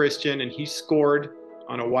Diego Christian, and he scored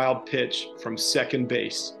on a wild pitch from second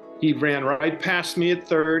base. He ran right past me at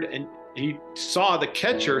third, and he saw the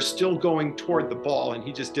catcher still going toward the ball, and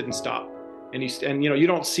he just didn't stop. And you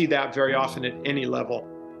don't see that very often at any level,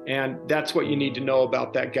 and that's what you need to know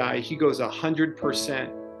about that guy. He goes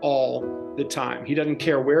 100% all the time. He doesn't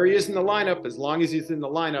care where he is in the lineup, as long as he's in the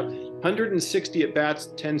lineup. 160 at bats,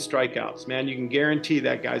 10 strikeouts. Man, you can guarantee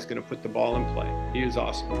that guy's going to put the ball in play. He is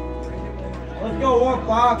awesome. Let's go, walk,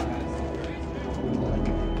 Bob.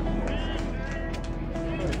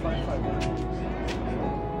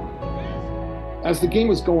 As the game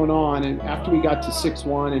was going on, and after we got to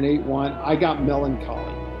 6-1 and 8-1, I got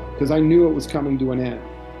melancholy because I knew it was coming to an end.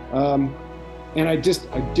 And I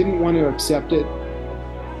didn't want to accept it.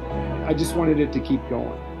 I just wanted it to keep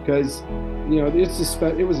going because,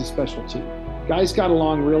 it was a special team. Guys got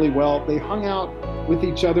along really well. They hung out with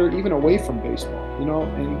each other even away from baseball,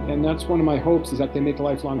 and that's one of my hopes, is that they make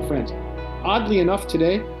lifelong friends. Oddly enough,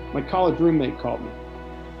 today, my college roommate called me.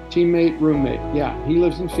 Teammate, roommate. Yeah, he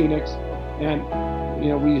lives in Phoenix, and,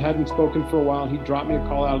 we hadn't spoken for a while. He dropped me a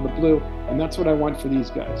call out of the blue, and that's what I want for these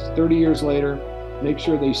guys. 30 years later, make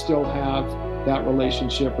sure they still have that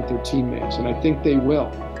relationship with their teammates, and I think they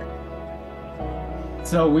will.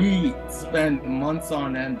 So we spend months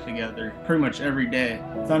on end together, pretty much every day.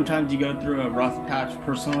 Sometimes you go through a rough patch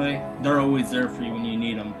personally, they're always there for you when you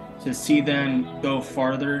need them. To see them go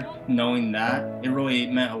farther, knowing that, it really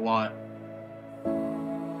meant a lot.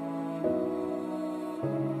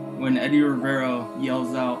 When Eddie Rivero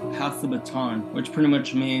yells out, "pass the baton," which pretty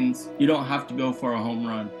much means you don't have to go for a home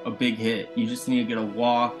run, a big hit. You just need to get a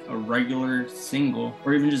walk, a regular single,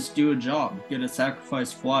 or even just do a job, get a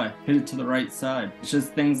sacrifice fly, hit it to the right side. It's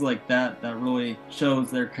just things like that that really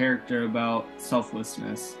shows their character about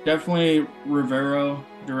selflessness. Definitely Rivero,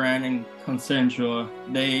 Duran, and Consentua,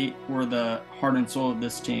 they were the heart and soul of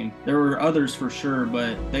this team. There were others for sure,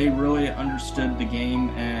 but they really understood the game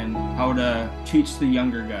and how to teach the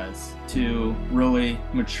younger guys to really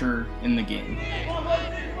mature in the game.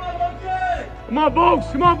 Come on, folks!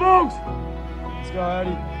 Come on, folks! Let's go,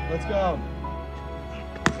 Eddie. Let's go.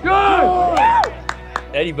 Good!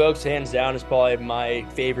 Eddie Vokes, hands down, is probably my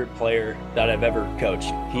favorite player that I've ever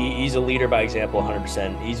coached. He's a leader by example,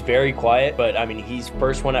 100%. He's very quiet, but he's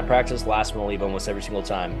first one at practice, last one to leave almost every single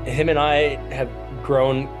time. Him and I have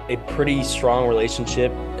grown a pretty strong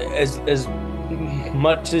relationship. As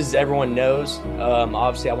much as everyone knows,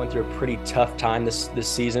 obviously I went through a pretty tough time this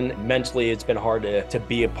season. Mentally, it's been hard to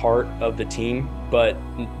be a part of the team, but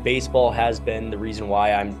baseball has been the reason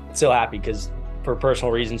why I'm so happy, because for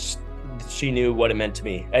personal reasons, she knew what it meant to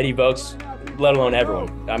me. Eddie Vokes, let alone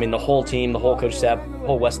everyone. The whole team, the whole coach staff, the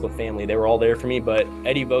whole Westcliff family, they were all there for me. But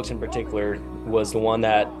Eddie Vokes in particular was the one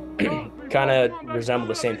that kind of resembled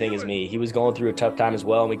the same thing as me. He was going through a tough time as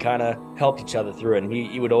well, and we kind of helped each other through it. And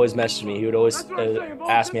he would always message me. He would always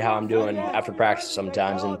ask me how I'm doing after practice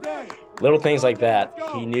sometimes. And little things like that.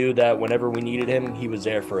 He knew that whenever we needed him, he was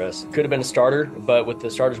there for us. Could have been a starter, but with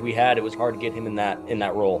the starters we had, it was hard to get him in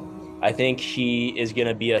that role. I think he is going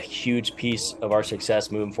to be a huge piece of our success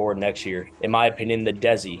moving forward next year. In my opinion, the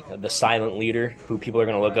Desi, the silent leader who people are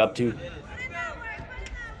going to look up to.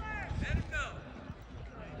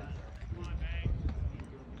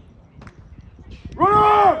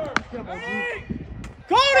 Run!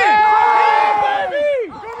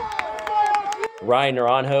 Ryan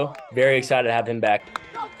Naranjo, very excited to have him back.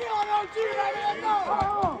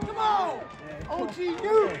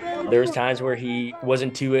 There was times where he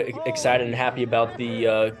wasn't too excited and happy about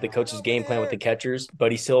the coach's game plan with the catchers,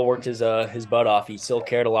 but he still worked his butt off. He still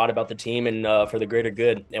cared a lot about the team and for the greater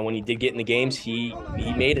good. And when he did get in the games, he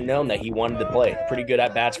made it known that he wanted to play. Pretty good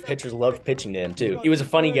at bats. Pitchers loved pitching to him too. He was a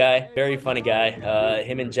funny guy, very funny guy.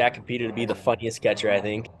 Him and Jack competed to be the funniest catcher, I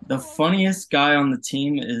think. The funniest guy on the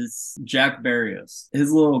team is Jack Barrios.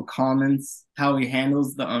 His little comments, how he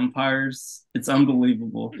handles the umpires, it's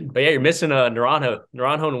unbelievable. But yeah, you're missing Naranjo.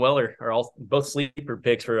 Naranjo and Weller are both sleeper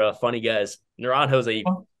picks for funny guys. Naranjo's a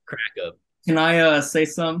crack up. Can I say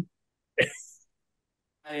something?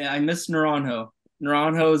 I miss Naranjo.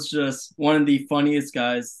 Naranjo is just one of the funniest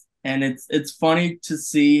guys. And it's funny to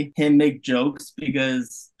see him make jokes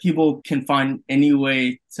because people can find any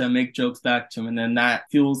way to make jokes back to him. And then that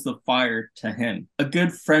fuels the fire to him. A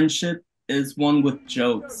good friendship is one with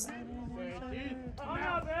jokes.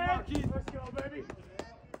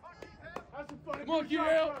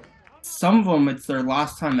 Some of them, it's their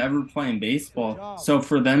last time ever playing baseball. So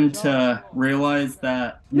for them to realize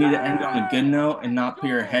that you need to end on a good note and not put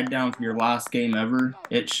your head down for your last game ever,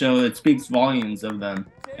 it speaks volumes of them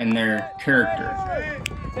and their character.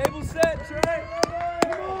 Table set, Trey.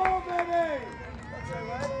 Come on, baby.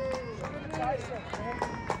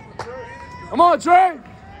 Come on, Trey.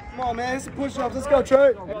 Come on, man. It's a push-ups. Let's go,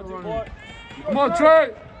 Trey. Come on,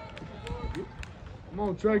 Trey. Come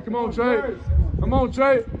on, Trey. Come on, Trey. Come on,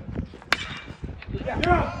 Trey. Yeah.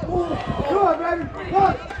 Good, baby.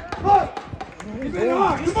 Look. Come on.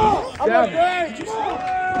 Come on, Trey. Come on.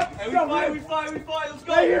 Hey, we fight. Let's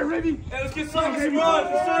go. Stay here, Ribby. Hey, let's get some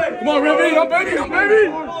run. Come on, Ribby. I'm baby. Come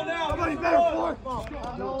on now. Somebody better for it.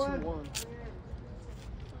 Go.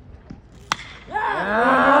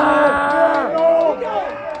 Yeah.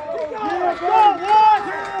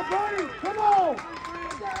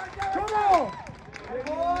 Come on.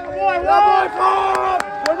 We're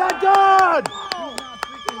not done.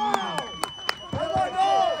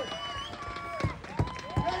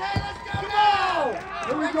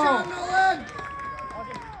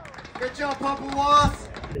 Good job, Papa Wass.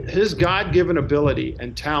 His God-given ability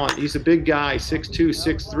and talent, he's a big guy, 6'2",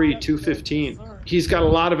 6'3", 215. He's got a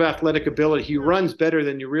lot of athletic ability. He runs better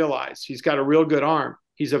than you realize. He's got a real good arm.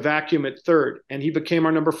 He's a vacuum at third, and he became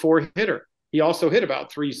our number 4 hitter. He also hit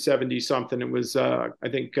about 370 something. It was, I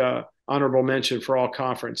think, honorable mention for all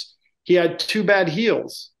conference. He had 2 bad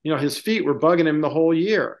heels. His feet were bugging him the whole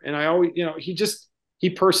year. And I always, he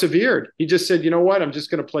persevered. He just said, you know what, I'm just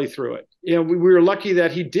going to play through it. We were lucky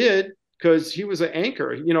that he did because he was an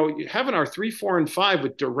anchor. Having our 3, 4, and 5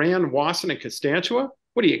 with Duran, Wasson, and Costantua.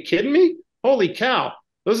 What are you kidding me? Holy cow.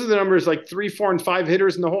 Those are the numbers like 3, 4, and 5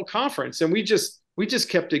 hitters in the whole conference. And we just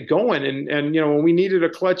kept it going. And when we needed a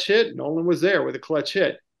clutch hit, Nolan was there with a clutch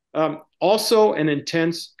hit. Also an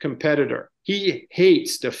intense competitor. He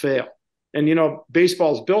hates to fail. And,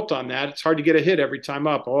 baseball's built on that. It's hard to get a hit every time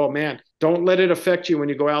up. Oh, man, don't let it affect you when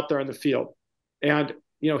you go out there in the field. And,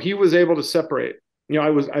 he was able to separate.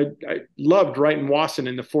 I loved writing Wasson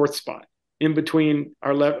in the 4th spot in between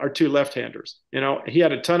our 2 left-handers. He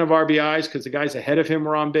had a ton of RBIs because the guys ahead of him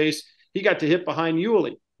were on base. He got to hit behind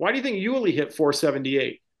Yuli. Why do you think Yuli hit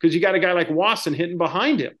 478? Because you got a guy like Wasson hitting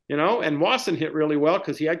behind him, and Wasson hit really well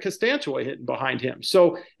because he had Costantua hitting behind him.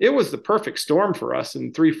 So it was the perfect storm for us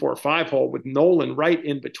in 3, 4, 5 hole with Nolan right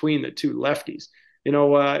in between the 2 lefties.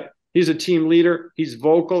 He's a team leader. He's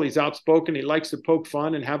vocal. He's outspoken. He likes to poke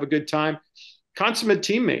fun and have a good time. Consummate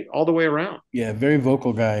teammate all the way around. Yeah, very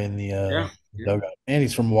vocal guy in the dugout. And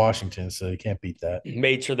he's from Washington, so you can't beat that.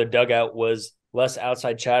 Made sure the dugout was less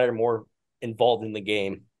outside chatter, more involved in the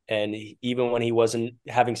game. And even when he wasn't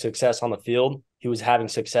having success on the field, he was having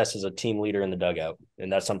success as a team leader in the dugout.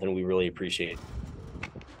 And that's something we really appreciate.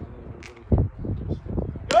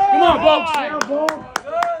 Come on, Bogues.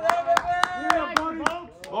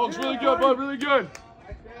 Bogues, really good, bud. Really good.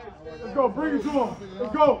 Let's go. Bring it to him.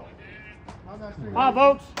 Let's go. Hi,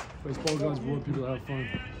 Bogues. Baseball guns, boy, people have fun.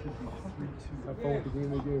 Have fun with the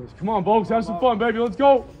game they gave us. Come on, Bogues, have some fun, baby. Let's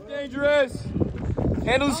go. Dangerous.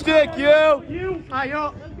 Handle the stick, you. You. Hi,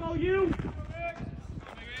 yo. Let's go, you.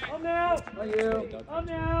 Up now. Hi, you. Up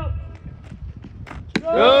now.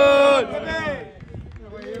 Good.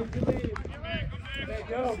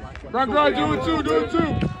 Run, do it too, do it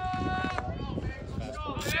too.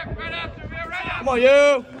 Come on,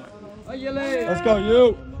 you. Let's go,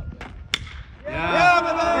 you.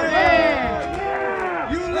 Yeah,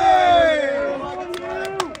 you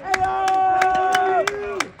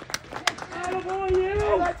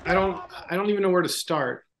I don't even know where to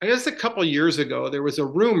start. I guess a couple years ago, there was a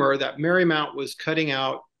rumor that Marymount was cutting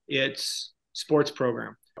out its sports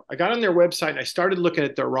program. I got on their website and I started looking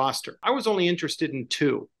at their roster. I was only interested in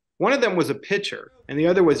two. One of them was a pitcher and the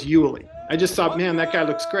other was Yulee. I just thought, man, that guy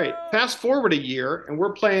looks great. Fast forward a year and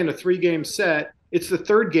we're playing a 3-game set. It's the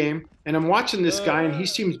third game and I'm watching this guy and he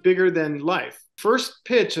seems bigger than life. First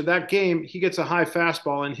pitch of that game, he gets a high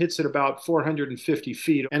fastball and hits it about 450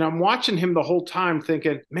 feet. And I'm watching him the whole time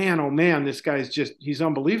thinking, man, oh man, this guy's he's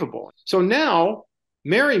unbelievable. So now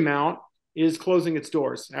Marymount is closing its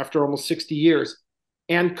doors after almost 60 years.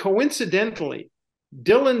 And coincidentally,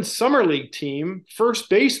 Dylan's summer league team, first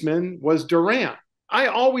baseman, was Durant. I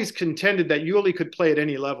always contended that Yulee could play at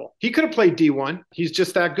any level. He could have played D1. He's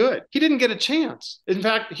just that good. He didn't get a chance. In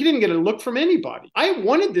fact, he didn't get a look from anybody. I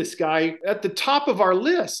wanted this guy at the top of our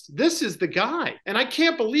list. This is the guy. And I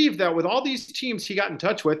can't believe that with all these teams he got in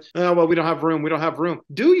touch with, oh, well, we don't have room. We don't have room.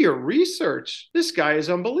 Do your research. This guy is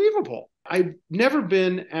unbelievable. I've never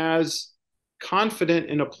been as confident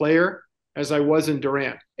in a player as I was in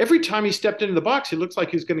Durant. Every time he stepped into the box, he looks like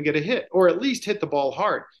he was going to get a hit, or at least hit the ball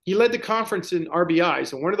hard. He led the conference in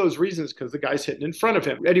RBIs, and one of those reasons because the guy's hitting in front of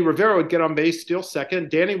him. Eddie Rivera would get on base, steal second.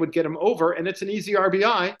 Danny would get him over, and it's an easy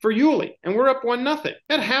RBI for Yulee, and we're up 1-0.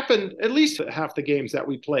 That happened at least half the games that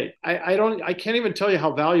we played. I can't even tell you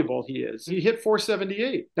how valuable he is. He hit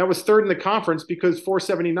 478. That was third in the conference because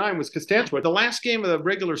 479 was Costantua. The last game of the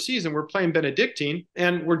regular season, we're playing Benedictine,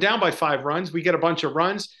 and we're down by 5 runs. We get a bunch of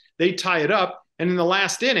runs. They tie it up. And in the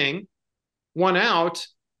last inning, 1 out,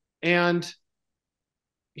 and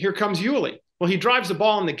here comes Yulee. Well, he drives the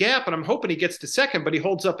ball in the gap, and I'm hoping he gets to second, but he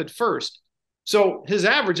holds up at first. So his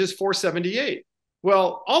average is 478.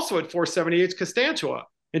 Well, also at 478 is Costantua.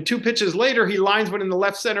 And 2 pitches later, he lines one in the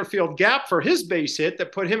left center field gap for his base hit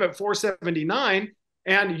that put him at 479.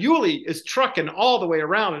 And Yulee is trucking all the way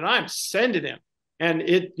around, and I'm sending him. And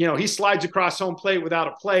he slides across home plate without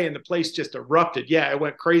a play, and the place just erupted. Yeah, it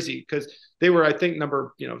went crazy because they were, I think,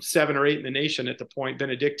 number 7 or 8 in the nation at the point,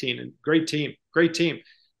 Benedictine, and great team.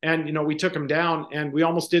 And we took them down, and we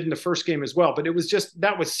almost did in the first game as well. But it was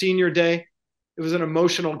that was senior day. It was an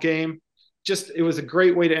emotional game. It was a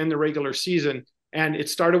great way to end the regular season, and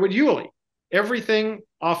it started with Yulee. Everything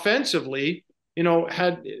offensively. I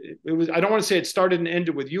don't want to say it started and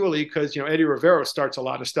ended with Yulee because, Eddie Rivera starts a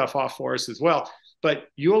lot of stuff off for us as well. But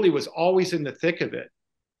Yulee was always in the thick of it.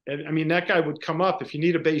 And I mean, that guy would come up if you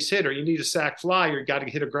need a base hit or you need a sac fly or you got to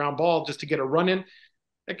hit a ground ball just to get a run in.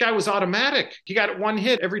 That guy was automatic. He got 1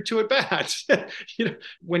 hit every 2 at bats.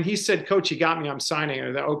 When he said, "Coach, you got me, I'm signing,"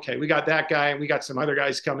 I thought, okay, we got that guy and we got some other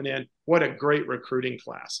guys coming in. What a great recruiting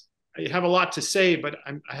class. I have a lot to say, but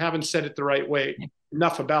I haven't said it the right way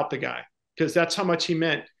enough about the guy because that's how much he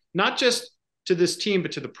meant, not just to this team,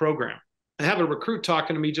 but to the program. I have a recruit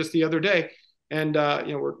talking to me just the other day. And,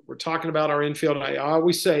 we're talking about our infield. And I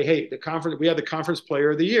always say, hey, we had the conference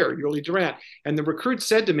player of the year, Yulee Durant. And the recruit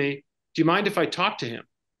said to me, "Do you mind if I talk to him?"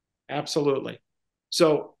 Absolutely.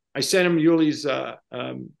 So I sent him Yulee's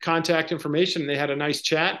contact information. And they had a nice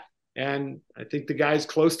chat. And I think the guy's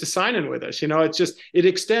close to signing with us. It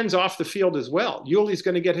extends off the field as well. Yulee's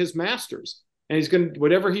going to get his master's. And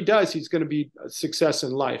whatever he does, he's going to be a success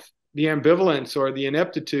in life. The ambivalence or the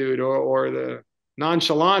ineptitude or the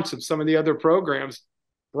nonchalance of some of the other programs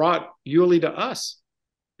brought Yulee to us.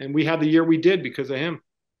 And we had the year we did because of him.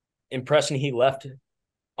 Impression he left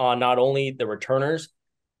on not only the returners,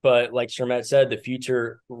 but like Shermet said, the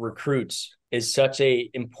future recruits is such a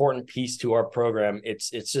important piece to our program.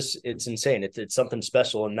 It's insane. It's something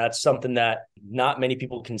special. And that's something that not many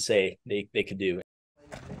people can say they could do.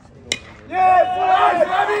 Yes,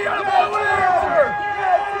 Levy, on the answer!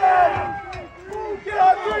 Yes, get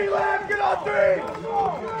on 3, Lev, get on 3!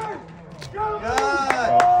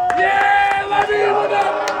 Yeah, Levy, on the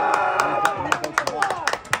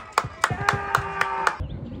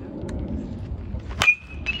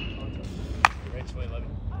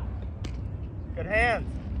Good hands.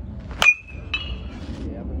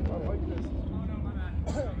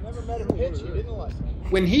 Never met a pitch he didn't like.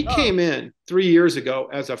 When he came in 3 years ago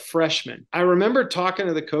as a freshman, I remember talking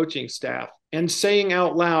to the coaching staff and saying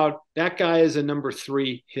out loud, that guy is a number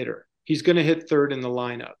 3 hitter. He's going to hit third in the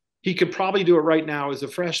lineup. He could probably do it right now as a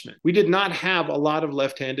freshman. We did not have a lot of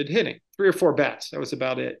left-handed hitting, 3 or 4 bats. That was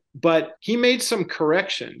about it. But he made some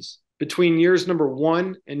corrections between years number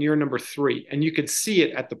 1 and year number 3, and you could see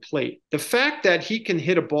it at the plate. The fact that he can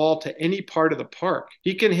hit a ball to any part of the park,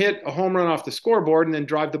 he can hit a home run off the scoreboard and then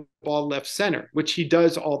drive the ball left center, which he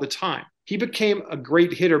does all the time. He became a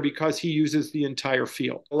great hitter because he uses the entire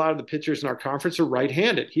field. A lot of the pitchers in our conference are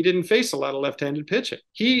right-handed. He didn't face a lot of left-handed pitching.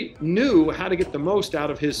 He knew how to get the most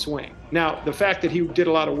out of his swing. Now, the fact that he did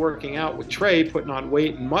a lot of working out with Trey, putting on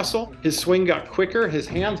weight and muscle, his swing got quicker, his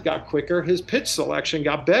hands got quicker, his pitch selection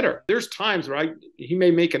got better. There's times where he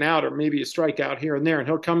may make an out or maybe a strikeout here and there, and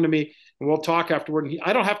he'll come to me and we'll talk afterward. And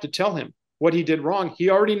I don't have to tell him what he did wrong.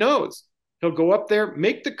 He already knows. He'll go up there,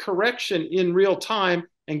 make the correction in real time,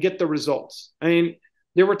 and get the results. I mean,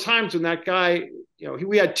 there were times when that guy,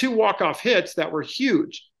 we had 2 walk-off hits that were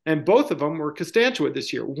huge, and both of them were Costantua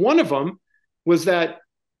this year. One of them was that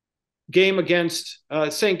game against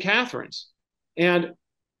St. Catharines. And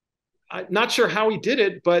I'm not sure how he did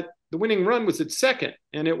it, but the winning run was at second,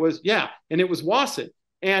 and it was Wasson.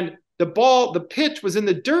 And the pitch was in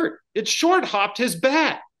the dirt. It short-hopped his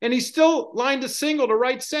bat, and he still lined a single to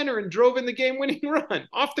right center and drove in the game-winning run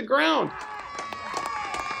off the ground.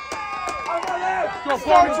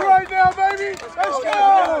 Starts right now, baby. Let's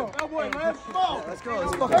go. Come on. Let's go.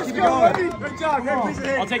 Let's fucking keep it going. Baby. Good job. Great piece of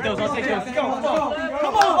hit. I'll take those. Let's go. Come on.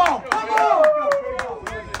 Come on.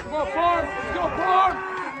 Come on, Parm. Let's go,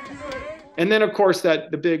 Parm. And then, of course,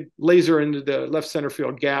 the big laser into the left center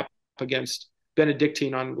field gap against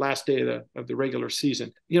Benedictine on last day of the regular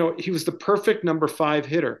season. He was the perfect number 5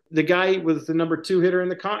 hitter. The guy was the number 2 hitter in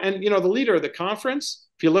the the leader of the conference.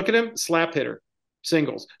 If you look at him, slap hitter.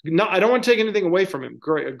 Singles. No, I don't want to take anything away from him.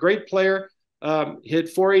 A great player. Hit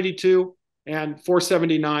 482 and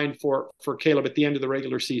 479 for Caleb at the end of the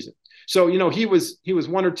regular season. So he was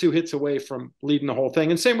 1 or 2 hits away from leading the whole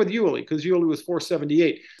thing. And same with Yulee, because Yulee was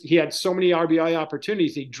 478. He had so many RBI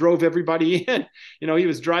opportunities. He drove everybody in. He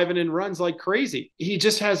was driving in runs like crazy. He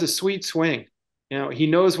just has a sweet swing. He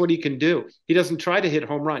knows what he can do. He doesn't try to hit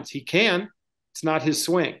home runs. He can. It's not his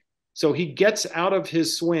swing. So he gets out of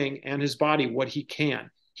his swing and his body what he can.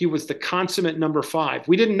 He was the consummate number 5.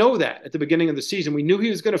 We didn't know that at the beginning of the season. We knew he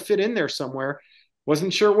was going to fit in there somewhere.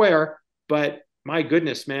 Wasn't sure where, but my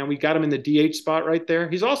goodness, man, we got him in the DH spot right there.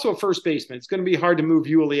 He's also a first baseman. It's going to be hard to move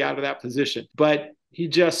Yulee out of that position, but he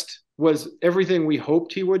just was everything we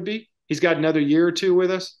hoped he would be. He's got another year or 2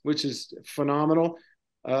 with us, which is phenomenal.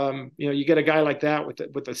 You get a guy like that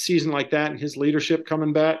with a season like that and his leadership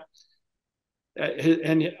coming back.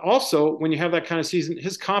 And also, when you have that kind of season,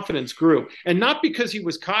 his confidence grew. And not because he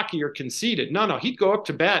was cocky or conceited. No, he'd go up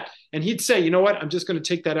to bat and he'd say, you know what, I'm just going to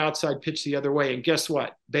take that outside pitch the other way. And guess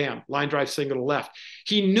what? Bam, line drive single to left.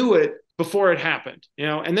 He knew it before it happened,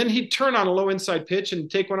 and then he'd turn on a low inside pitch and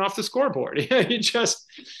take one off the scoreboard.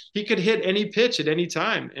 He could hit any pitch at any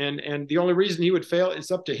time. And the only reason he would fail is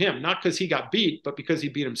up to him, not because he got beat, but because he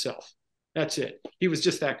beat himself. That's it. He was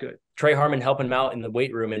just that good. Trey Harmon helping him out in the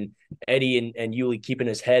weight room, and Eddie and Yulee keeping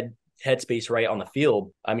his headspace right on the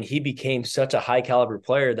field. I mean, he became such a high caliber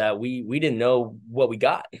player that we didn't know what we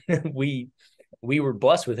got. we were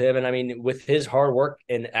blessed with him, and I mean, with his hard work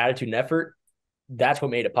and attitude and effort, that's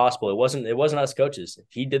what made it possible. It wasn't us coaches.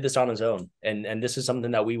 He did this on his own, and this is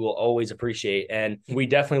something that we will always appreciate. And we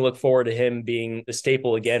definitely look forward to him being the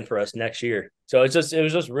staple again for us next year. So it was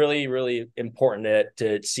just really, really important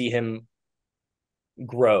to see him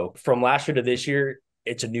grow from last year to this year.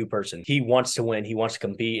 It's a new person. He wants to win. He wants to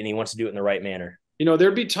compete, and he wants to do it in the right manner.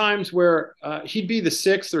 There'd be times where he'd be the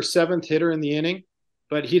 6th or 7th hitter in the inning,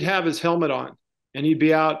 but he'd have his helmet on and he'd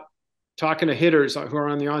be out talking to hitters who are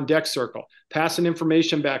on the on-deck circle, passing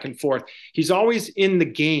information back and forth. He's always in the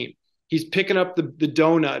game. He's picking up the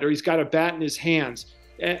donut, or he's got a bat in his hands,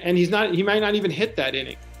 and he might not even hit that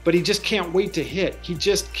inning, but he just can't wait to hit. He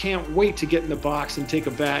just can't wait to get in the box and take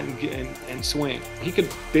a bat and swing. He could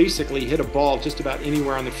basically hit a ball just about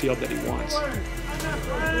anywhere on the field that he wants.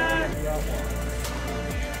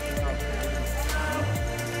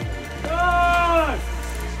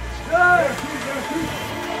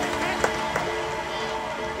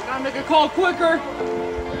 You gotta make a call quicker.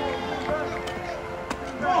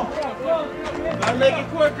 Gotta make it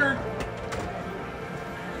quicker.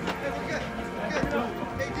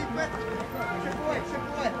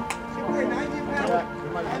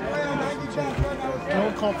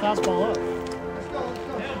 Don't call fastball up.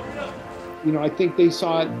 you know, I think they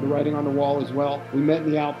saw it, the writing on the wall as well. We met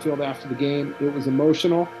in the outfield after the game. It was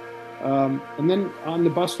emotional. And then on the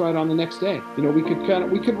bus ride on the next day, you know, we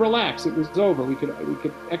could relax. It was over. We could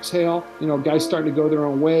exhale. You know, guys starting to go their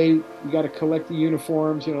own way. You got to collect the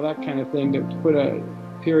uniforms, you know, that kind of thing, to put a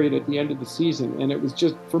period at the end of the season. And it was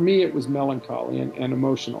just, for me, it was melancholy and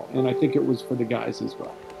emotional. And I think it was for the guys as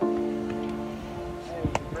well. It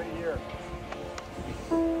was a great year.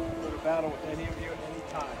 Go to battle with any of you at any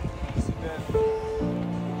time. This has been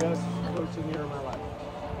the best coaching year of my life.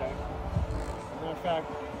 Okay? As a matter of fact,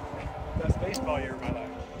 best baseball year of my life.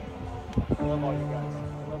 I love all you guys.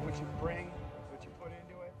 I love what you bring, what you put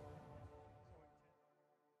into it.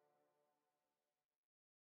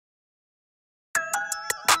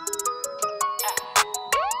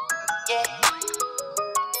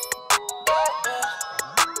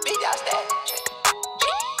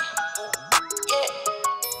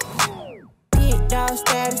 Big dog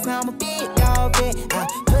status, I'm a big dog vet. I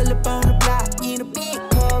pull up on the block in a big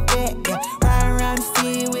Corvette. Yeah. Ride around the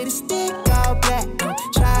city with a stick all black.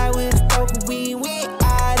 Try with a stroke, but we ain't with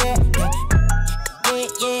all that. Yeah,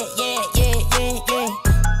 yeah, yeah, yeah, yeah, yeah.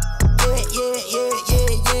 Yeah, yeah, yeah,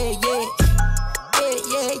 yeah, yeah, yeah. Yeah,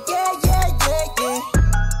 yeah, yeah, yeah, yeah, yeah.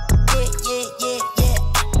 Yeah, yeah, yeah, yeah.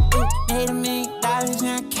 Made $1 million and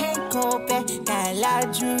I can't go back. Got a lot of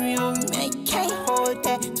jewelry on me, man, can't hold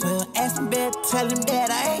that. 12 asking better, tell him that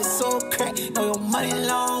I ain't so crack. Know your money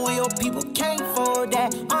long when your people can't afford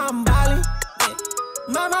that. I'm ballin', yeah.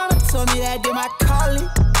 My mama told me that did my calling.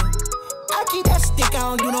 I keep that stick, I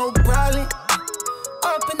don't do no brawling.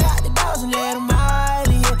 Open out the doors and let them all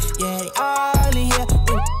in here. Yeah, they all in here.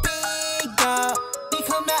 Ooh, big dog. We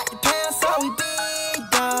come out the pound, so we big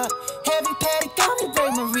dog. Heavy patty got me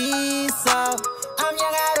break my wrist off. I'm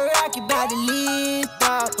young out of rocket, about to lift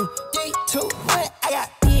dog. 3, 2, 1, I got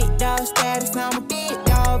big dog status, I'm a big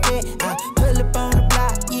dog vet. I pull up on the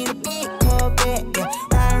block in a big Corvette. Yeah,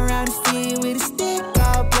 ride around the city with a stick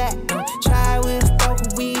all black. Try with a stroke,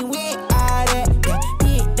 but we ain't with all that. Yeah,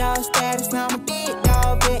 big dog status, I'm a big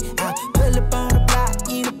dog vet. I pull up on the block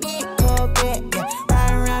in a big Corvette. Yeah,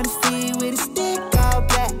 ride around the city with a stick all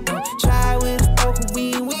black. Try with a stroke, but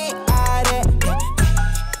we ain't with all that.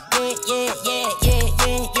 Yeah, yeah, yeah, yeah,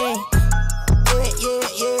 yeah, yeah. Yeah, yeah,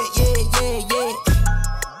 yeah, yeah, yeah, yeah.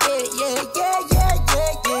 Yeah, yeah, yeah, yeah,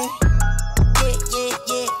 yeah, yeah. Yeah, yeah,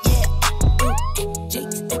 yeah, yeah. Ooh,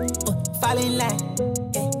 Jakes, fall in line.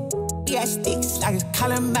 Yeah, we got sticks like a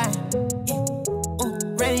Columbine. Yeah,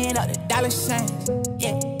 running up the dollar signs.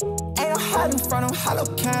 Yeah, ain't no hiding from them hollow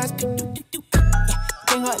cans. Yeah,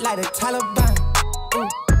 bring up like the Taliban. Ooh,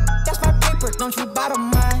 that's my paper, don't you bother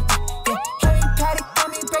mine. Yeah, heavy paddock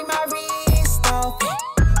on me, break my wrist off. Yeah,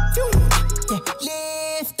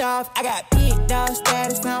 lift off. I got